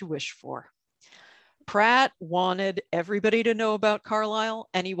careful what you wish for. Pratt wanted everybody to know about Carlisle,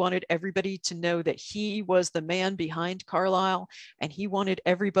 and he wanted everybody to know that he was the man behind Carlisle, and he wanted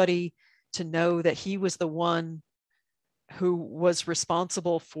everybody to know that he was the one who was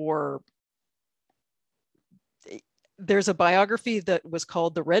responsible for. There's a biography that was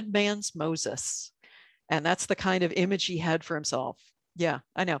called The Red Man's Moses, and that's the kind of image he had for himself. Yeah,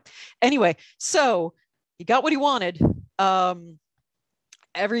 I know. Anyway, so he got what he wanted.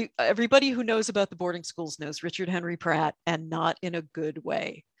 Everybody who knows about the boarding schools knows Richard Henry Pratt, and not in a good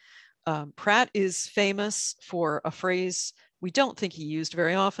way. Pratt is famous for a phrase we don't think he used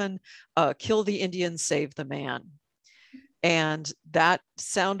very often: kill the Indian, save the man. And that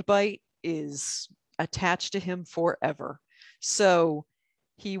soundbite is attached to him forever. So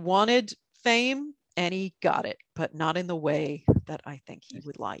he wanted fame, and he got it, but not in the way that I think he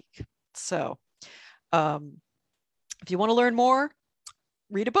would like. So if you want to learn more,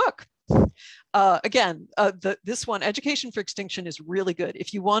 read a book. Again, this one, Education for Extinction, is really good.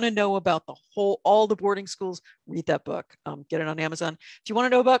 If you want to know about all the boarding schools, read that book. Get it on Amazon. If you want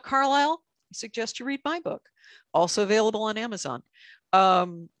to know about Carlisle, I suggest you read my book. Also available on Amazon.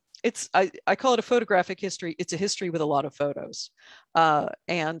 I call it a photographic history. It's a history with a lot of photos.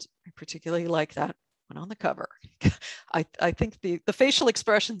 And I particularly like that one on the cover. I think the facial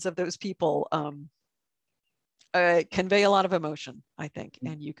expressions of those people convey a lot of emotion, I think,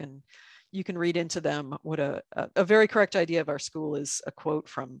 and you can read into them what a very correct idea of our school is, a quote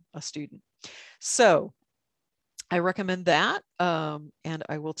from a student. So I recommend that, and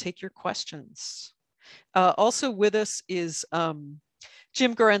I will take your questions. Also with us is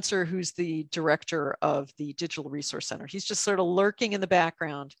Jim Gorenser, who's the director of the Digital Resource Center. He's just sort of lurking in the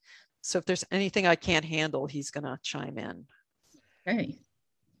background. So if there's anything I can't handle, he's going to chime in. Okay.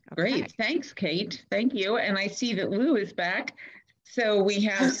 Great. Thanks, Kate. Thank you. And I see that Lou is back. So we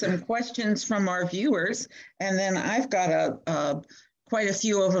have some questions from our viewers, and then I've got quite a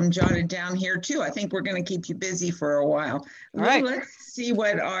few of them jotted down here too. I think we're going to keep you busy for a while. Lou, right. Let's see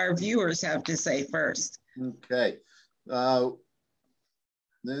what our viewers have to say first. Okay.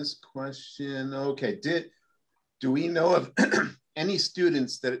 This question, okay. Do we know of any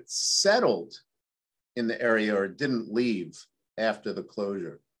students that settled in the area or didn't leave after the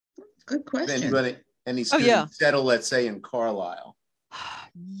closure? Good question. Any students settle, let's say, in Carlisle?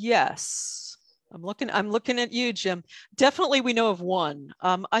 Yes. I'm looking at you, Jim. Definitely we know of one.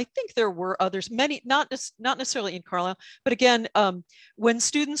 I think there were others, many, not necessarily in Carlisle, but again, when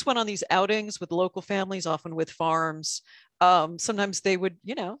students went on these outings with local families, often with farms, sometimes they would,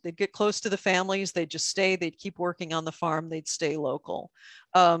 they'd get close to the families, they'd just stay, they'd keep working on the farm, they'd stay local.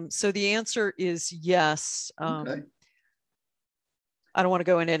 So the answer is yes. Okay. I don't want to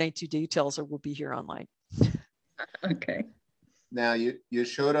go into any too details or we'll be here online. Okay. Now you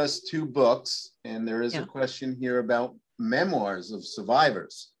showed us two books, and there is a question here about memoirs of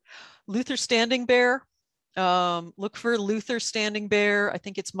survivors. Luther Standing Bear Look for Luther Standing Bear. I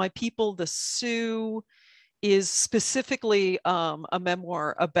think it's My People, the Sioux, is specifically a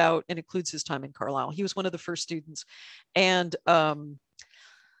memoir about, and includes his time in Carlisle. He was one of the first students. And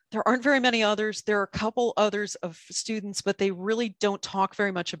there aren't very many others. There are a couple others of students, but they really don't talk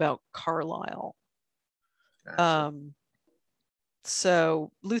very much about Carlisle. Gotcha.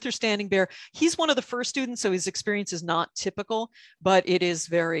 So Luther Standing Bear, he's one of the first students, so his experience is not typical, but it is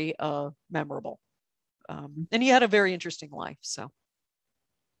very memorable. And he had a very interesting life, so.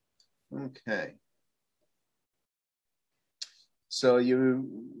 Okay. So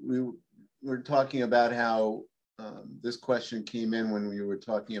we were talking about how this question came in when we were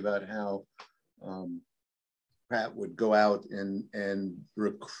talking about how Pratt would go out and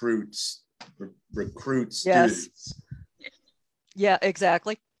recruit students. Yes. Yeah,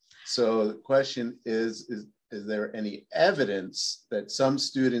 exactly. So the question is there any evidence that some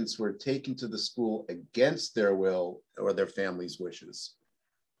students were taken to the school against their will or their family's wishes?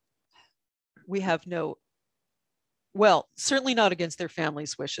 We have no, well, certainly not against their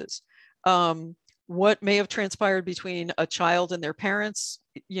family's wishes. What may have transpired between a child and their parents,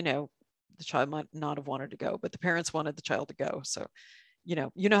 you know, the child might not have wanted to go, but the parents wanted the child to go. So, you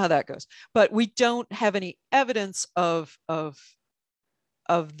know how that goes. But we don't have any evidence of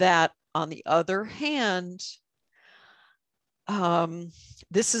that. On the other hand,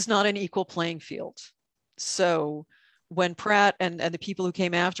 this is not an equal playing field. So when Pratt and the people who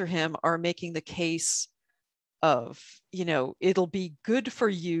came after him are making the case of, you know, it'll be good for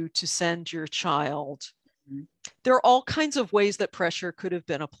you to send your child, there are all kinds of ways that pressure could have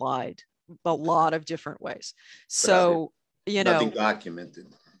been applied, a lot of different ways. So, you know, nothing documented.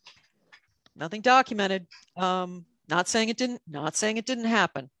 Nothing documented. Not saying it didn't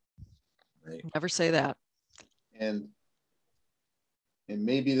happen. Right. Never say that. And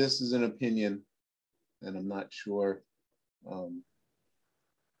maybe this is an opinion, and I'm not sure.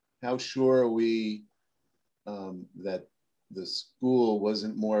 How sure are we that the school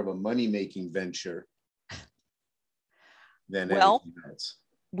wasn't more of a money-making venture than anything else?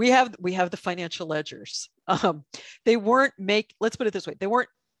 We have the financial ledgers. They weren't let's put it this way. They weren't,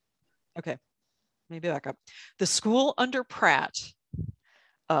 okay, maybe back up. The school under Pratt,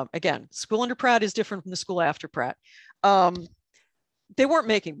 again, school under Pratt is different from the school after Pratt. They weren't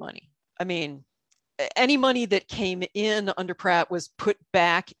making money. I mean, any money that came in under Pratt was put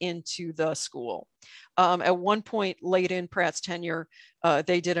back into the school. At one point late in Pratt's tenure,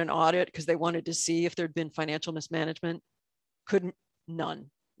 they did an audit because they wanted to see if there'd been financial mismanagement. None.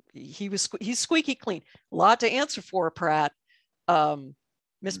 He's squeaky clean. A lot to answer for, Pratt.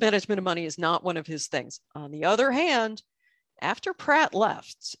 Mismanagement of money is not one of his things. On the other hand, after Pratt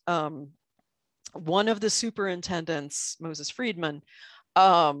left, one of the superintendents, Moses Friedman,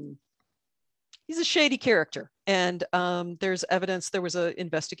 he's a shady character. And there's evidence, there was an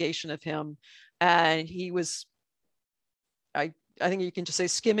investigation of him, and he was, I think you can just say,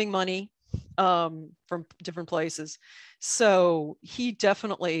 skimming money from different places. So he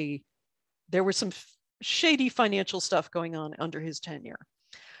definitely, there was some shady financial stuff going on under his tenure.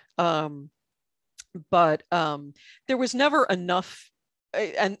 But there was never enough.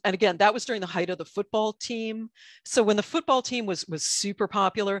 And again, that was during the height of the football team. So when the football team was super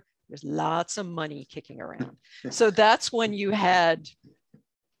popular, there's lots of money kicking around. So that's when you had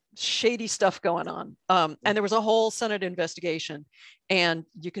shady stuff going on. And there was a whole Senate investigation, and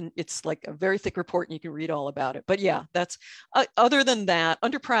it's like a very thick report and you can read all about it. But yeah, that's, other than that,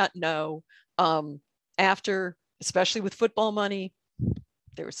 under Pratt, no. After, especially with football money,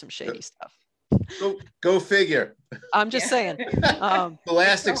 there was some shady stuff. Go figure. I'm just saying.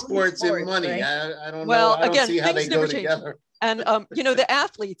 Elastic sports and money. Right? I don't know. Well, I don't again, see how they go together. And, you know, the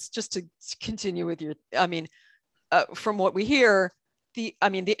athletes, just to continue with your, I mean, from what we hear, the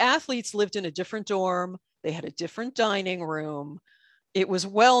athletes lived in a different dorm. They had a different dining room. It was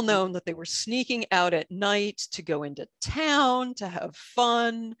well known that they were sneaking out at night to go into town to have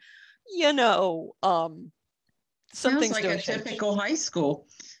fun. You know, some things like don't a change. Typical high school.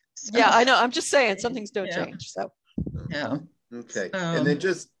 So. Yeah, I know. I'm just saying some things don't change. So yeah. Okay. And then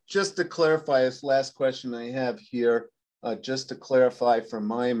just to clarify, this last question I have here, just to clarify from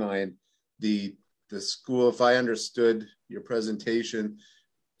my mind, the school, if I understood your presentation,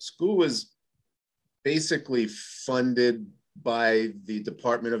 school was basically funded by the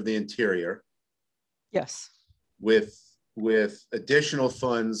Department of the Interior. Yes. With additional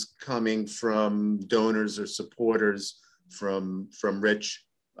funds coming from donors or supporters from rich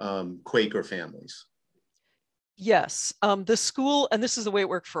Quaker families. Yes, the school, and this is the way it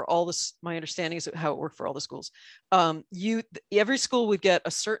worked for all this, my understanding is how it worked for all the schools. Every school would get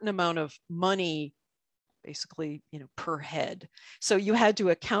a certain amount of money basically, per head. So you had to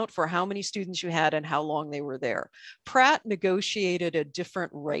account for how many students you had and how long they were there. Pratt negotiated a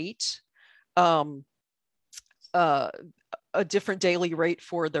different rate, a different daily rate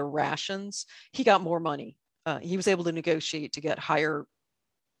for their rations. He got more money. He was able to negotiate to get higher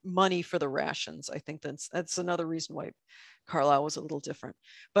money for the rations. I think that's another reason why Carlisle was a little different.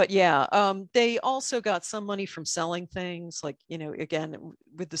 But yeah, they also got some money from selling things like, again,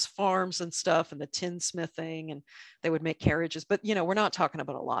 with this farms and stuff and the tinsmithing, and they would make carriages. But, we're not talking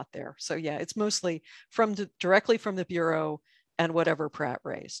about a lot there. So yeah, it's mostly directly from the Bureau and whatever Pratt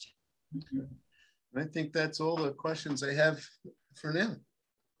raised. Okay. I think that's all the questions I have for now.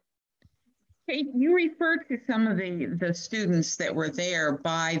 Kate, you referred to some of the students that were there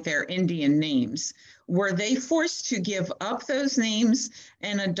by their Indian names. Were they forced to give up those names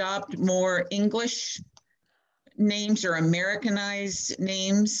and adopt more English names or Americanized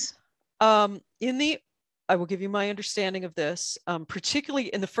names? I will give you my understanding of this,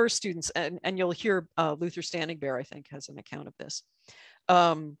 particularly in the first students, and you'll hear Luther Standing Bear, I think, has an account of this.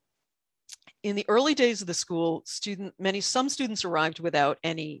 In the early days of the school, some students arrived without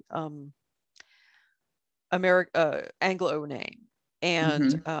any Anglo name.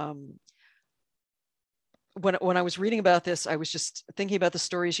 And when I was reading about this, I was just thinking about the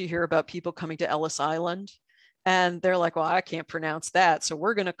stories you hear about people coming to Ellis Island, and they're like, well, I can't pronounce that, so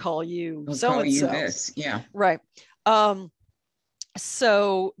we're going to call you so-and-so. This. Yeah. Right.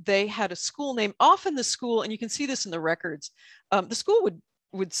 So they had a school name. Often the school, and you can see this in the records, the school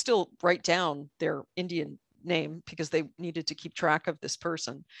would still write down their Indian name because they needed to keep track of this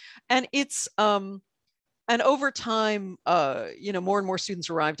person. And it's and over time, more and more students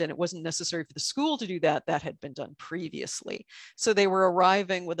arrived, and it wasn't necessary for the school to do that. That had been done previously. So they were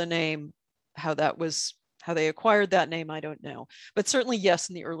arriving with a name. How they acquired that name, I don't know. But certainly, yes,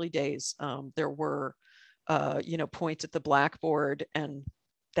 in the early days, there were, points at the blackboard, and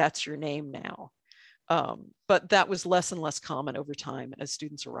that's your name now. But that was less and less common over time as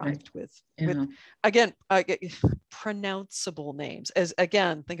students arrived with again, pronounceable names. As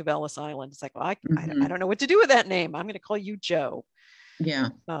again, think of Ellis Island. It's like, well, I don't know what to do with that name. I'm going to call you Joe. Yeah,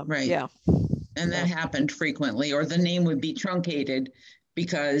 right. Yeah. And that happened frequently, or the name would be truncated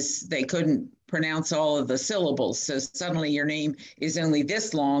because they couldn't pronounce all of the syllables. So suddenly your name is only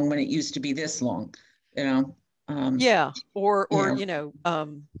this long when it used to be this long, yeah. Or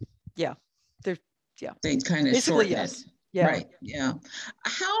yeah. They kind of basically, shorten yes. it. Yeah. Right. Yeah.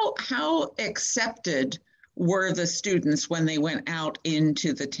 How accepted were the students when they went out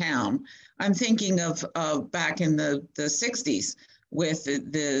into the town? I'm thinking of back in the 60s with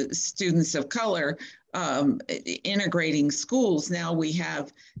the students of color integrating schools. Now we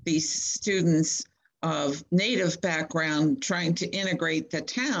have these students of Native background trying to integrate the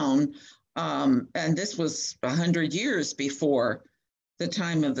town. And this was 100 years before the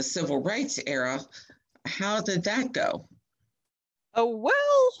time of the civil rights era. How did that go? Oh,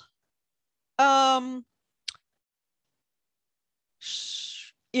 well,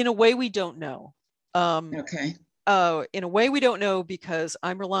 in a way we don't know. Okay. In a way we don't know because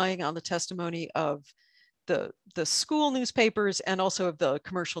I'm relying on the testimony of the school newspapers and also of the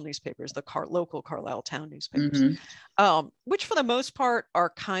commercial newspapers, the local Carlisle town newspapers, which for the most part are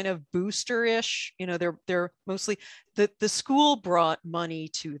kind of booster-ish. They're mostly the school brought money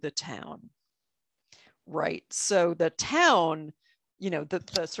to the town. Right. So the town,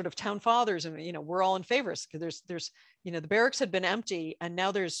 the sort of town fathers, and, we're all in favor because there's, the barracks had been empty and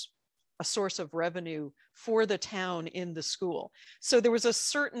now there's a source of revenue for the town in the school. So there was a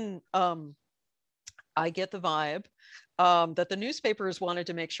certain, I get the vibe that the newspapers wanted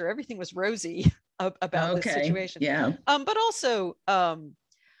to make sure everything was rosy about this situation. Yeah. But also,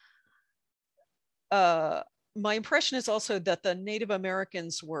 my impression is also that the Native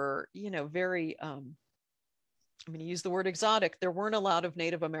Americans were, very, I'm going to use the word exotic. There weren't a lot of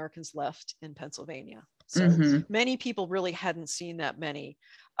Native Americans left in Pennsylvania. So many people really hadn't seen that many.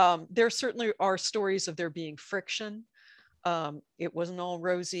 There certainly are stories of there being friction. It wasn't all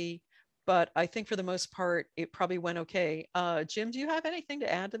rosy, but I think for the most part, it probably went okay. Jim, do you have anything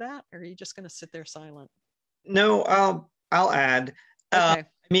to add to that? Or are you just going to sit there silent? No, I'll add.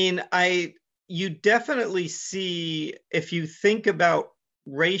 Okay. You definitely see, if you think about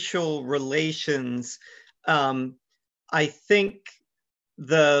racial relations, I think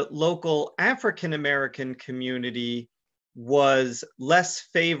the local African American community was less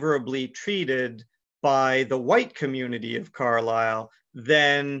favorably treated by the white community of Carlisle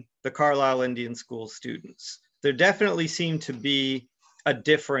than the Carlisle Indian School students. There definitely seemed to be a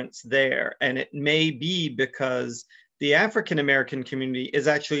difference there, and it may be because the African American community is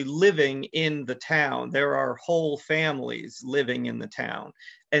actually living in the town. There are whole families living in the town.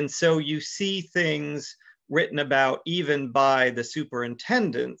 And so you see things written about even by the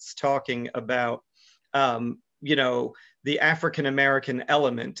superintendents talking about, you know, the African American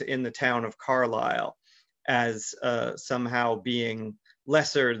element in the town of Carlisle as somehow being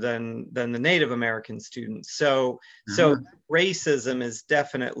lesser than the Native American students. So racism is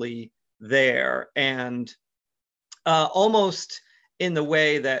definitely there, and almost in the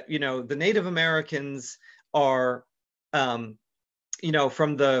way that, you know, the Native Americans are, you know,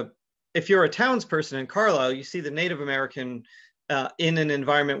 if you're a townsperson in Carlisle, you see the Native American in an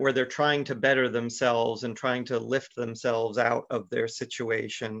environment where they're trying to better themselves and trying to lift themselves out of their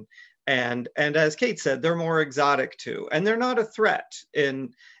situation. And as Kate said, they're more exotic too, and they're not a threat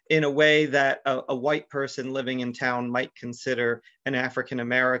in a way that a white person living in town might consider an African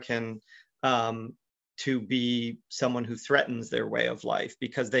American to be someone who threatens their way of life,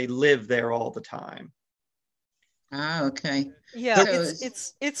 because they live there all the time. Ah, okay. Yeah, So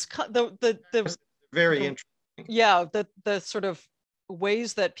it's the very interesting. Yeah, the sort of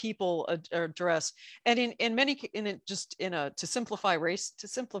ways that people address, and to simplify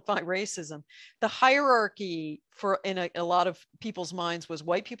racism, the hierarchy in a lot of people's minds was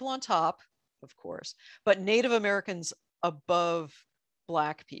white people on top, of course, but Native Americans above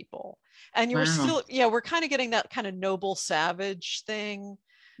Black people. And you were still, we're kind of getting that kind of noble savage thing,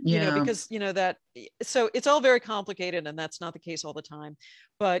 you know, because, you know, that, so it's all very complicated, and that's not the case all the time.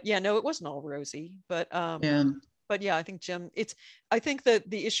 But yeah, no, it wasn't all rosy. But yeah, I think, Jim, I think that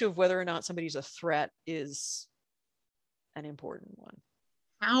the issue of whether or not somebody's a threat is an important one.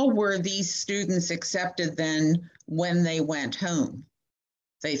 How were these students accepted then when they went home?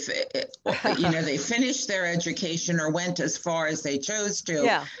 They, you know, they finished their education or went as far as they chose to.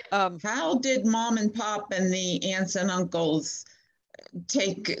 Yeah. How did mom and pop and the aunts and uncles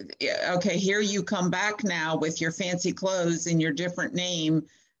take, okay, here you come back now with your fancy clothes and your different name,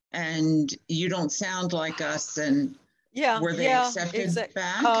 and you don't sound like us, and were they accepted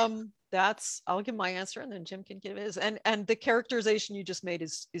back? I'll give my answer, and then Jim can give his. And the characterization you just made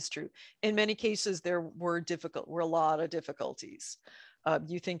is true. In many cases, there were a lot of difficulties.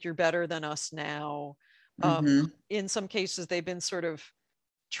 You think you're better than us now. In some cases, they've been sort of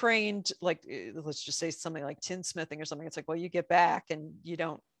trained, like, let's just say something like tinsmithing or something. It's like, well, you get back and you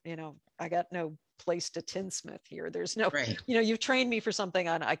don't, you know, I got no place to tinsmith here. There's no, you know, you've trained me for something,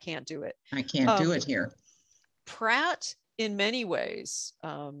 and I can't do it. I can't do it here. Pratt, in many ways,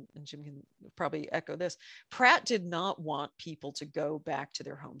 and Jim can probably echo this, Pratt did not want people to go back to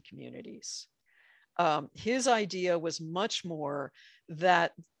their home communities. His idea was much more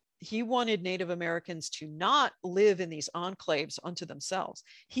that he wanted Native Americans to not live in these enclaves unto themselves.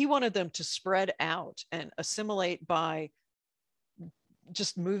 He wanted them to spread out and assimilate by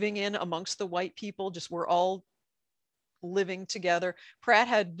just moving in amongst the white people. Just, we're all living together. Pratt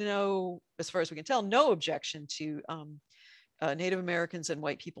had no, as far as we can tell, no objection to Native Americans and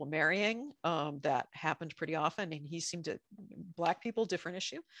white people marrying. That happened pretty often, and he seemed to, Black people, different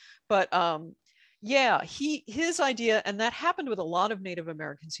issue. But yeah, his idea, and that happened with a lot of Native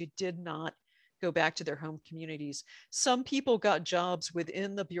Americans who did not go back to their home communities. Some people got jobs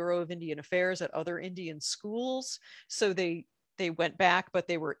within the Bureau of Indian Affairs at other Indian schools, so they went back, but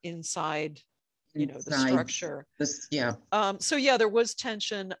they were inside, you know, the structure. So yeah, there was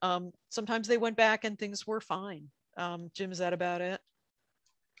tension. Sometimes they went back and things were fine. Jim, is that about it?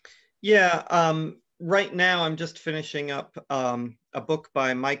 Yeah. Right now, I'm just finishing up a book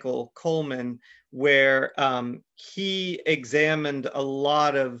by Michael Coleman, where he examined a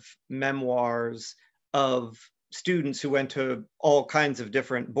lot of memoirs of students who went to all kinds of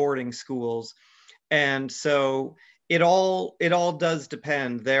different boarding schools. And so it all does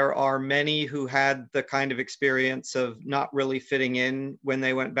depend. There are many who had the kind of experience of not really fitting in when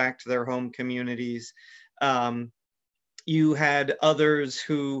they went back to their home communities. You had others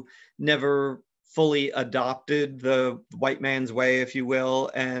who never fully adopted the white man's way, if you will,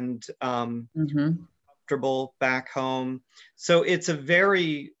 and comfortable back home. So it's a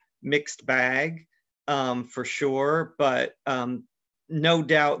very mixed bag, for sure, but no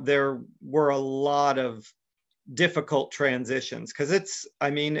doubt there were a lot of difficult transitions, because it's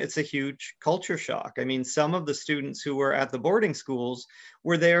a huge culture shock. I mean, some of the students who were at the boarding schools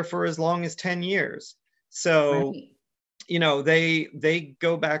were there for as long as 10 years. So you know, they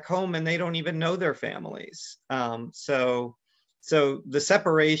go back home and they don't even know their families. So the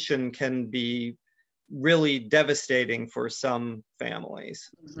separation can be really devastating for some families.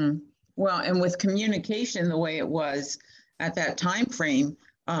 Well, and with communication the way it was at that time frame,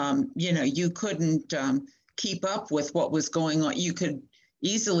 you know, you couldn't keep up with what was going on. You could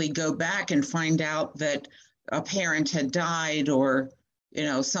easily go back and find out that a parent had died, or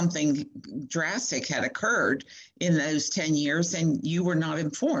something drastic had occurred in those 10 years, and you were not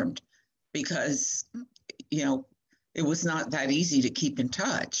informed because it was not that easy to keep in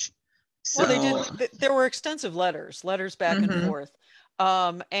touch. So well, there were extensive letters back mm-hmm. and forth,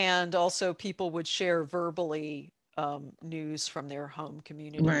 and also people would share verbally news from their home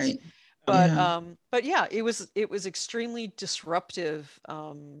communities. Right. But yeah, it was extremely disruptive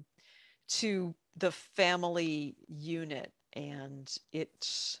to the family unit, and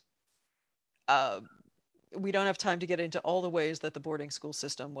we don't have time to get into all the ways that the boarding school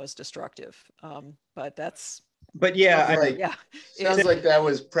system was destructive, but that's. But yeah, sounds like that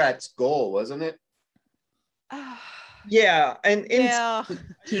was Pratt's goal, wasn't it? Yeah, and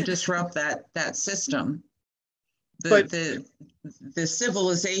to disrupt that system. The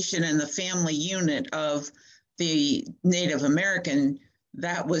civilization and the family unit of the Native American,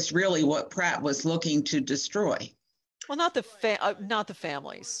 that was really what Pratt was looking to destroy. Well, not the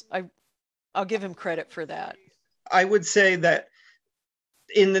families. I'll give him credit for that. I would say that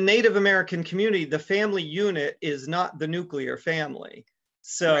in the Native American community, the family unit is not the nuclear family.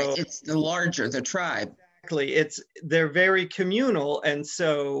 So right, it's the tribe. Exactly. They're very communal, and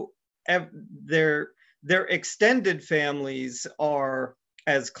so their extended families are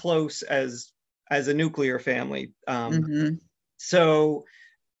as close as a nuclear family. Mm-hmm. So,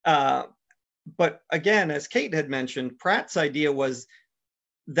 but again, as Kate had mentioned, Pratt's idea was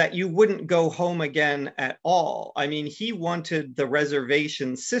that you wouldn't go home again at all. I mean, he wanted the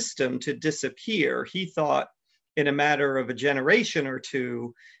reservation system to disappear. He thought in a matter of a generation or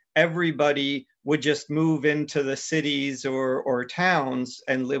two, everybody would just move into the cities or towns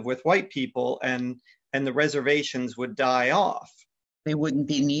and live with white people, and the reservations would die off. They wouldn't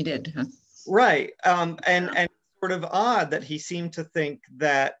be needed. Right. And sort of odd that he seemed to think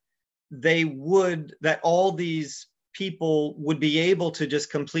that that all these people would be able to just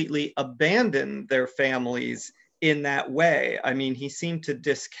completely abandon their families in that way. I mean, he seemed to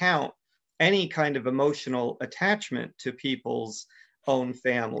discount any kind of emotional attachment to people's own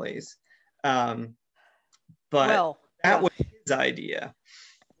families. But that was his idea.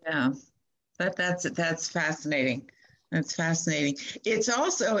 Yeah, that's fascinating. That's fascinating. It's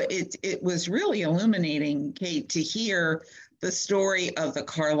also, it was really illuminating, Kate, to hear the story of the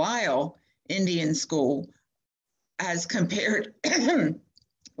Carlisle Indian School as compared,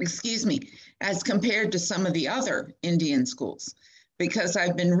 as compared to some of the other Indian schools, because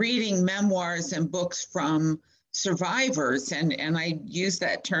I've been reading memoirs and books from survivors, and I use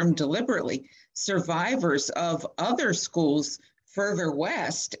that term deliberately, survivors of other schools further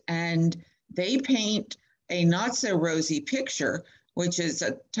west, and they paint a not so rosy picture, which is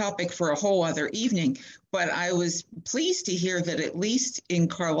a topic for a whole other evening. But I was pleased to hear that at least in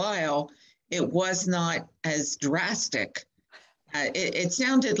Carlisle, it was not as drastic. It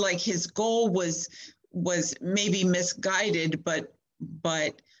sounded like his goal was maybe misguided, but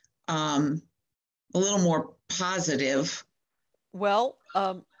a little more positive. Well,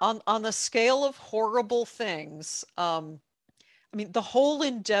 on the scale of horrible things, I mean, the whole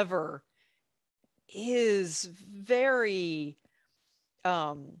endeavor is very, very,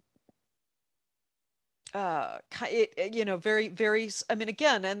 very, I mean,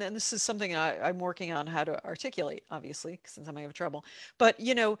 again, and this is something I'm working on how to articulate, obviously, since I'm having trouble, but,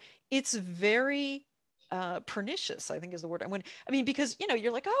 it's very pernicious, I think is the word. Because,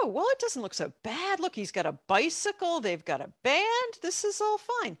 you're like, oh, well, it doesn't look so bad. Look, he's got a bicycle. They've got a band. This is all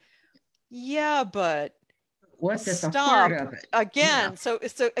fine. Yeah, but what's at the heart of it? Again. Yeah. So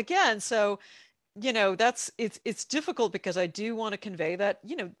it's difficult, because I do want to convey that,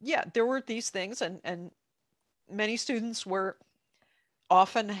 there were these things, and many students were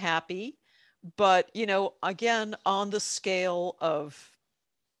often happy, but, again, on the scale of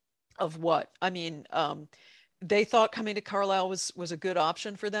what? I mean, they thought coming to Carlisle was a good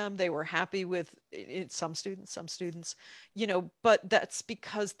option for them. They were happy with it, some students, but that's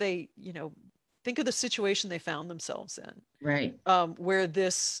because they, think of the situation they found themselves in. Right. Where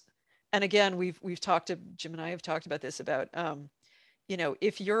this, and again, Jim and I have talked about this, about,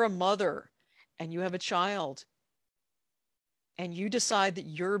 if you're a mother and you have a child and you decide that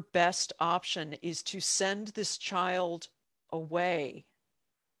your best option is to send this child away,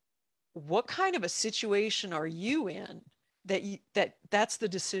 what kind of a situation are you in that's the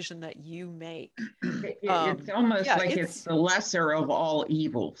decision that you make? It's almost like it's the lesser of all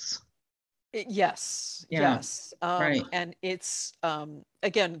evils. Yes. Yeah. Yes. Right. And it's,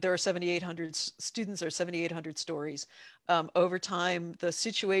 again, there are 7,800 students, there are 7,800 stories. Over time, the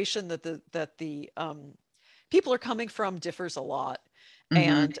situation that the people are coming from differs a lot.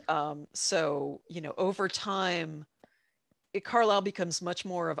 And so, you know, over time, Carlisle becomes much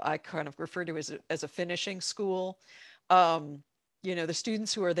more of, I kind of refer to as a finishing school. You know, the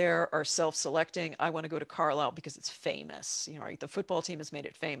students who are there are self-selecting. I want to go to Carlisle because it's famous. You know, right? The football team has made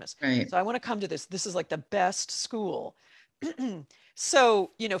it famous. Right. So I want to come to this. This is like the best school.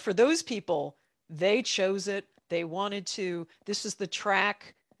 So, you know, for those people, they chose it. They wanted to. This is the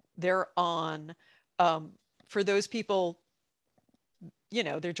track they're on. For those people, you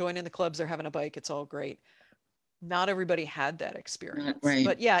know, they're joining the clubs, they're having a bike. It's all great. Not everybody had that experience. Right.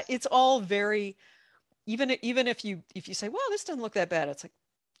 But yeah, it's all very, even if you say, well, this doesn't look that bad, it's like,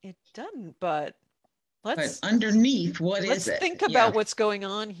 it doesn't, but but underneath, what is it? Let's think about what's going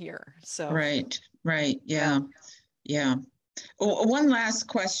on here. So right. Yeah. One last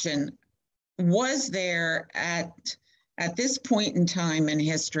question. Was there at this point in time in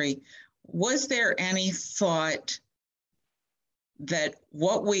history, was there any thought that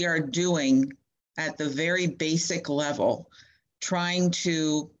what we are doing at the very basic level, trying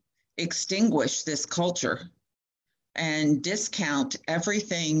to extinguish this culture and discount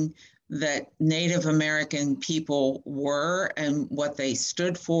everything that Native American people were and what they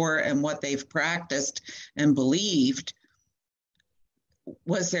stood for and what they've practiced and believed,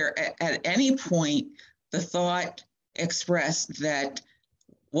 was there at any point the thought expressed that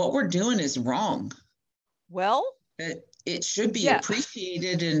what we're doing is wrong? Well, that it should be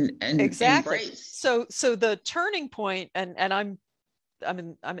appreciated and exactly embraced. So the turning point, and I'm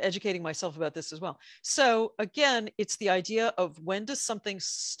educating myself about this as well. So again, it's the idea of, when does something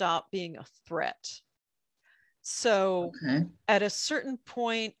stop being a threat? So at a certain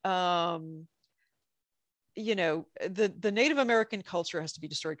point, you know, the Native American culture has to be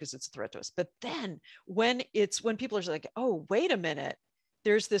destroyed because it's a threat to us. But then when people are like, oh, wait a minute,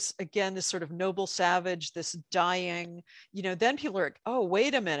 there's this, again, this sort of noble savage, this dying, you know, then people are like, oh,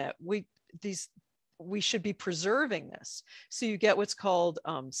 wait a minute, we should be preserving this. So you get what's called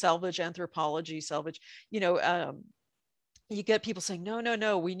salvage anthropology, you know, you get people saying,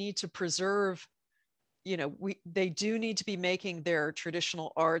 no, we need to preserve, you know, they do need to be making their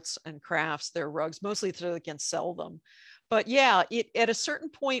traditional arts and crafts, their rugs, mostly so they can sell them. But yeah, at a certain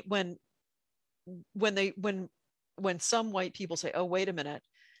point when some white people say, oh, wait a minute,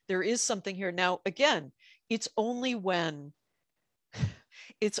 there is something here. Now, again, it's only when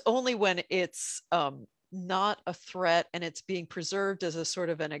it's not a threat and it's being preserved as a sort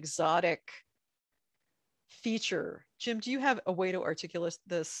of an exotic feature. Jim, do you have a way to articulate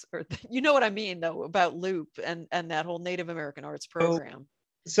this? Or you know what I mean, though, about Loop and that whole Native American arts program?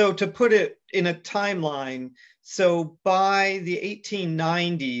 So to put it in a timeline, so by the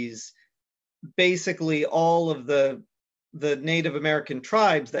 1890s, basically all of the Native American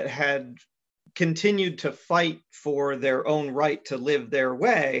tribes that had continued to fight for their own right to live their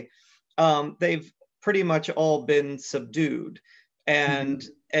way, they've pretty much all been subdued.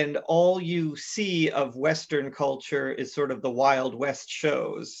 And all you see of Western culture is sort of the Wild West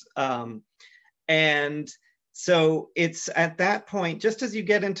shows. And so it's at that point, just as you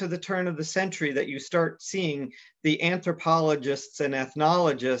get into the turn of the century, that you start seeing the anthropologists and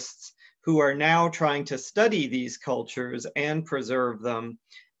ethnologists who are now trying to study these cultures and preserve them.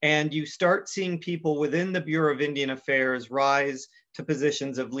 And you start seeing people within the Bureau of Indian Affairs rise to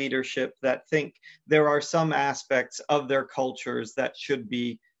positions of leadership that think there are some aspects of their cultures that should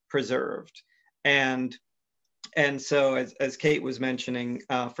be preserved. And so, as Kate was mentioning,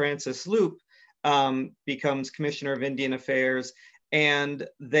 Francis Loop becomes Commissioner of Indian Affairs, and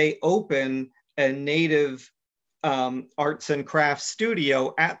they open a Native arts and crafts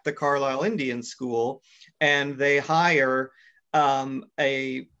studio at the Carlisle Indian School, and they hire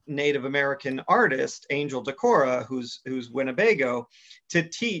a Native American artist, Angel Decora, who's Winnebago, to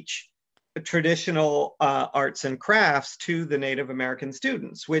teach traditional arts and crafts to the Native American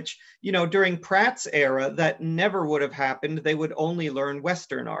students, which, you know, during Pratt's era, that never would have happened. They would only learn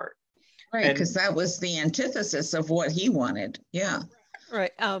Western art. Right, because that was the antithesis of what he wanted. Yeah.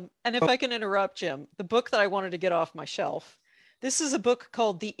 Right. And if I can interrupt, Jim, the book that I wanted to get off my shelf, this is a book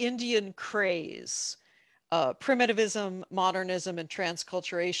called The Indian Craze, Primitivism, Modernism, and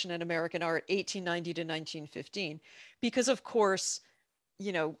Transculturation in American Art, 1890 to 1915. Because, of course,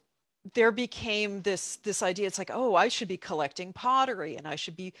 you know, there became this idea, it's like, oh, I should be collecting pottery, and I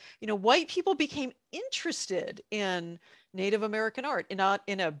should be, you know, white people became interested in Native American art, not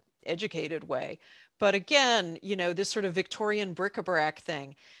in a educated way. But again, you know, this sort of Victorian bric-a-brac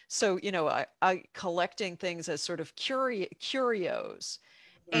thing. So, you know, I collecting things as sort of curios.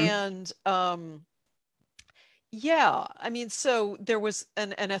 And Yeah, I mean, so there was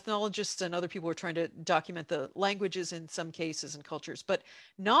an ethnologist and other people were trying to document the languages in some cases and cultures, but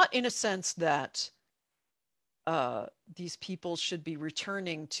not in a sense that these people should be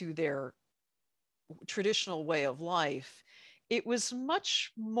returning to their traditional way of life. It was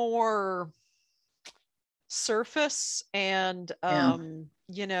much more surface and, Yeah.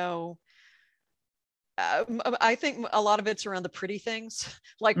 you know, I think a lot of it's around the pretty things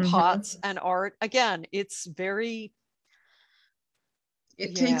like Mhm. pots and art. Again, it's very,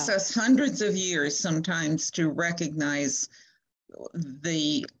 It yeah. takes us hundreds of years sometimes to recognize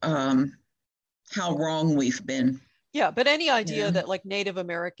the how wrong we've been. Yeah, but any idea Yeah. that like Native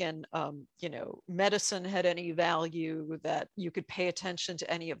American, medicine had any value, that you could pay attention to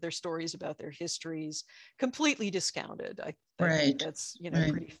any of their stories about their histories, completely discounted. I think Right. that's,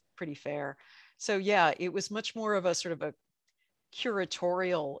 Right. pretty fair. So yeah, it was much more of a sort of a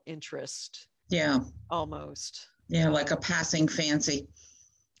curatorial interest Yeah. almost. Yeah. Like a passing fancy.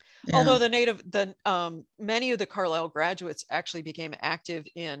 Yeah. Although many of the Carlisle graduates actually became active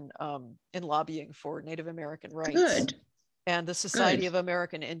in lobbying for Native American rights. Good. And the Society Good. of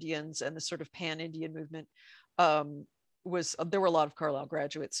American Indians and the sort of pan-Indian movement there were a lot of Carlisle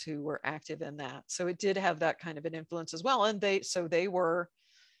graduates who were active in that. So it did have that kind of an influence as well. And they were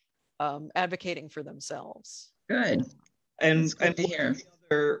advocating for themselves. Good. And It's good to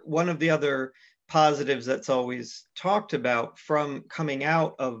hear. one of the other positives that's always talked about from coming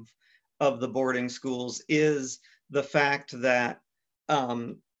out of the boarding schools is the fact that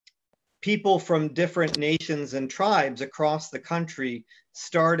people from different nations and tribes across the country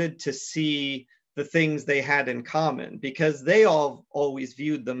started to see the things they had in common, because they all always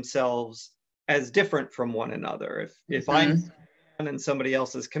viewed themselves as different from one another. If I'm and somebody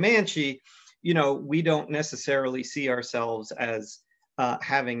else is Comanche, we don't necessarily see ourselves as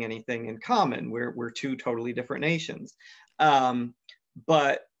having anything in common. We're two totally different nations.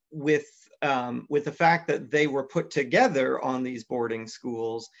 But with the fact that they were put together on these boarding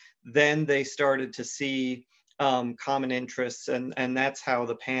schools, then they started to see common interests, and that's how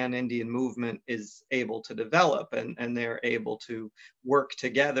the pan-Indian movement is able to develop, and they're able to work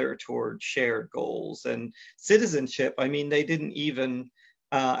together toward shared goals and citizenship. I mean, they didn't even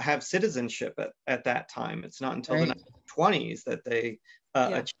have citizenship at that time. It's not until the 1920s that they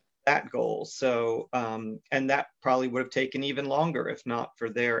achieved that goal. So, and that probably would have taken even longer if not for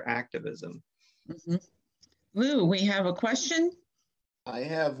their activism. Mm-hmm. Lou, we have a question. I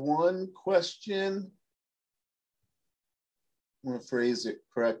have one question. I want to phrase it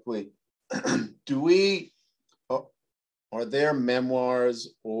correctly. Are there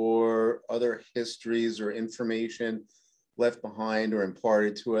memoirs or other histories or information left behind or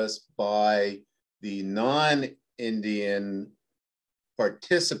imparted to us by the non-Indian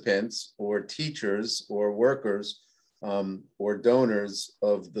participants or teachers or workers or donors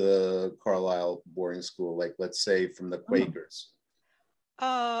of the Carlisle boarding school, like let's say from the Quakers?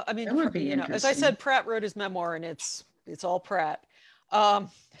 I mean, That would be as I interesting. said, Pratt wrote his memoir, and it's all Pratt.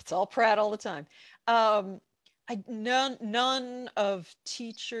 It's all Pratt all the time. None of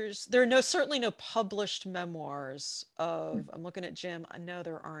teachers. There are certainly no published memoirs of. I'm looking at Jim. I know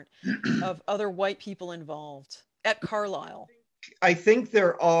there aren't of other white people involved at Carlisle. I think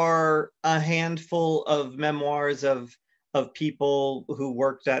there are a handful of memoirs of people who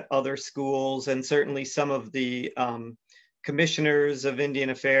worked at other schools, and certainly some of the commissioners of Indian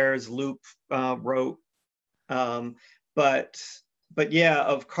Affairs, Loop wrote. But yeah,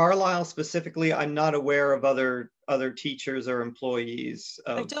 of Carlisle specifically, I'm not aware of other teachers or employees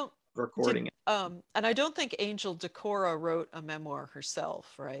recording it. And I don't think Angel Decora wrote a memoir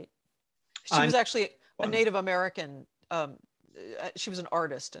herself, right? She was actually a Native American. She was an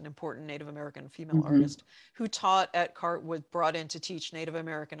artist, an important Native American female artist who taught at was brought in to teach Native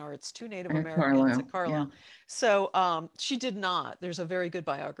American arts to Native Americans at Carlisle. Yeah. So she did not. There's a very good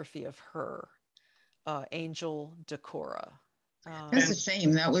biography of her, Angel Decora. That's a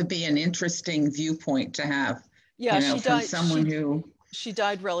shame. That would be an interesting viewpoint to have. Yeah, she died. Someone who she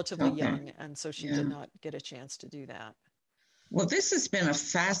died relatively young, and so she did not get a chance to do that. Well, this has been a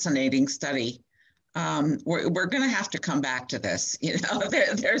fascinating study. We're going to have to come back to this.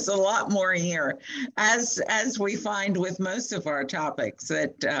 There's a lot more here, as we find with most of our topics.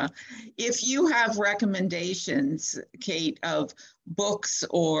 That if you have recommendations, Kate, of books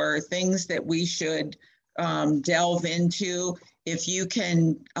or things that we should delve into, if you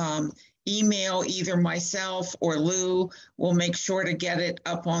can email either myself or Lou, we'll make sure to get it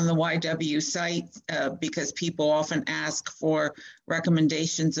up on the YW site because people often ask for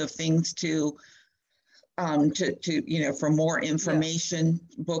recommendations of things to for more information,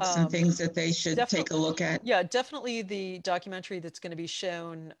 books and things that they should take a look at? Yeah, definitely the documentary that's going to be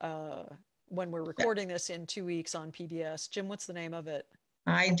shown when we're recording this in 2 weeks on PBS. Jim, what's the name of it?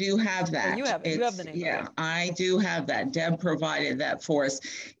 I do have that. Oh, you have the name. Yeah, I do have that. Deb provided that for us.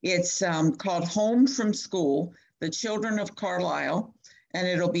 It's called Home from School, The Children of Carlisle, and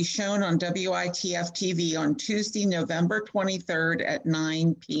it'll be shown on WITF TV on Tuesday, November 23rd at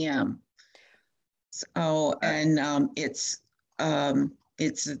 9 p.m. So, and it's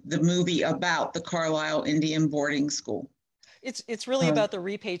the movie about the Carlisle Indian boarding school. It's really about the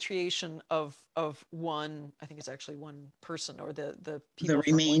repatriation of one, I think it's actually one person, or the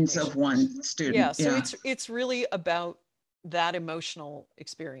remains of one student. Yeah, so it's really about that emotional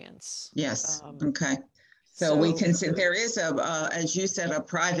experience. Yes. Okay. So we can see there is as you said, a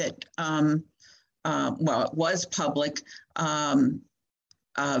private, well, it was public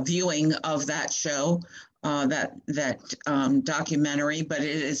viewing of that show. That documentary, but it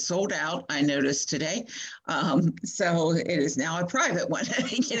is sold out, I noticed today. So it is now a private one,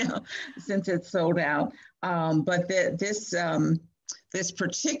 since it's sold out. But this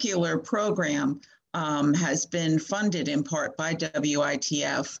particular program has been funded in part by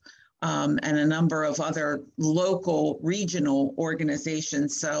WITF and a number of other local regional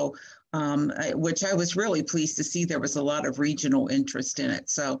organizations. So, which I was really pleased to see there was a lot of regional interest in it.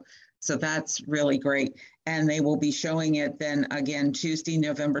 So that's really great. And they will be showing it then again Tuesday,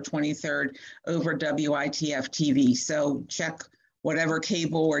 November 23rd over WITF TV. So check whatever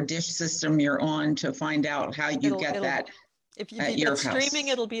cable or dish system you're on to find out how you get that. If you get streaming,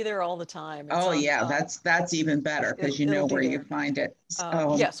 it'll be there all the time. That's even better because you know where you find it.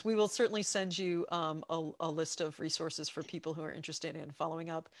 Yes, we will certainly send you a list of resources for people who are interested in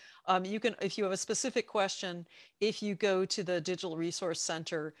following up. You can, if you have a specific question, if you go to the Digital Resource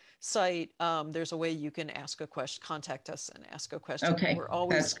Center site, there's a way you can ask a question, contact us and ask a question. Okay, we're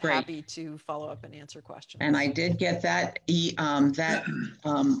always happy to follow up and answer questions. And I did get that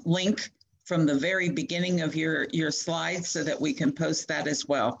link from the very beginning of your slides so that we can post that as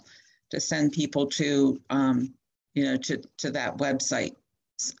well to send people to, to that website.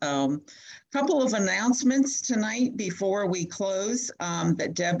 Couple of announcements tonight before we close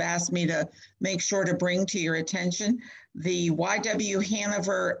that Deb asked me to make sure to bring to your attention. The YW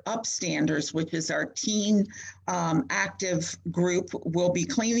Hanover Upstanders, which is our teen active group, will be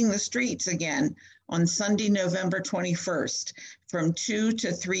cleaning the streets again on Sunday, November 21st from 2 to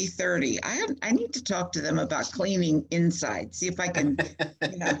 3:30. I need to talk to them about cleaning inside, see if I can,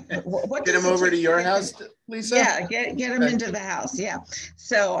 what get them over to your house, Lisa? Yeah, get them into the house, yeah.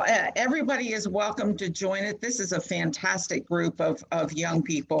 So everybody is welcome to join it. This is a fantastic group of young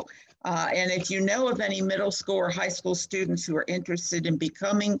people. And if you know of any middle school or high school students who are interested in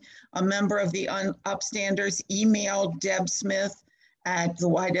becoming a member of the Upstanders, email Deb Smith at the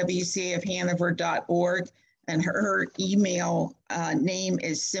ywcafhanover.org, and her email name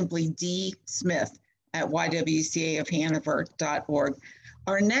is simply dsmith@ywcafhanover.org.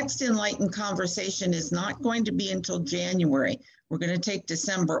 Our next Enlightened conversation is not going to be until January. We're going to take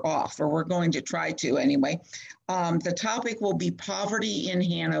December off, or we're going to try to anyway. The topic will be poverty in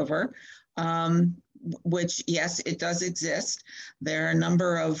Hanover, which, yes, it does exist. There are a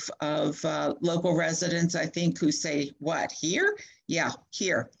number of local residents, I think, who say, what, here? Yeah,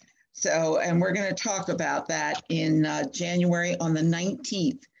 here. So, and we're going to talk about that in January on the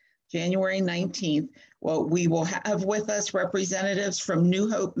 19th, January 19th. Well, we will have with us representatives from New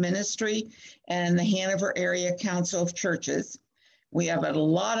Hope Ministry and the Hanover Area Council of Churches. We have a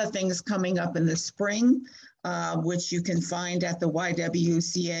lot of things coming up in the spring, which you can find at the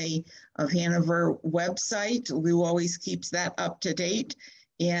YWCA of Hanover website. Lou always keeps that up to date.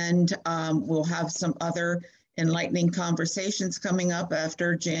 And we'll have some other enlightening conversations coming up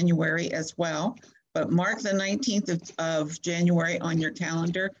after January as well. But mark the 19th of January on your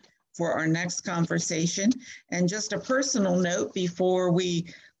calendar for our next conversation. And just a personal note before we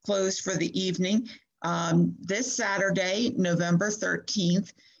close for the evening, this Saturday, November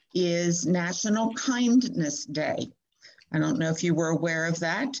 13th, is National Kindness Day. I don't know if you were aware of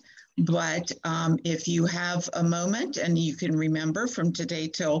that, but if you have a moment and you can remember from today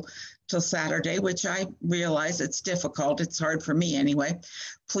till Saturday, which I realize it's difficult, it's hard for me anyway,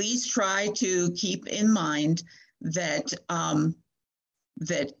 please try to keep in mind that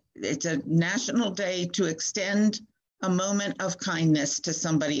that it's a national day to extend a moment of kindness to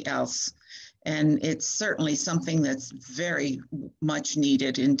somebody else. And it's certainly something that's very much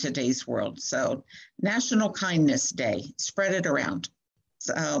needed in today's world. So National Kindness Day, spread it around.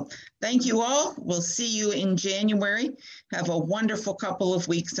 So thank you all. We'll see you in January. Have a wonderful couple of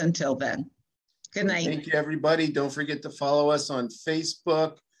weeks until then. Good night. Thank you, everybody. Don't forget to follow us on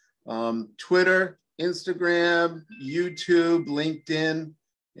Facebook, Twitter, Instagram, YouTube, LinkedIn,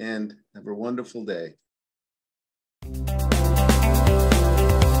 and have a wonderful day.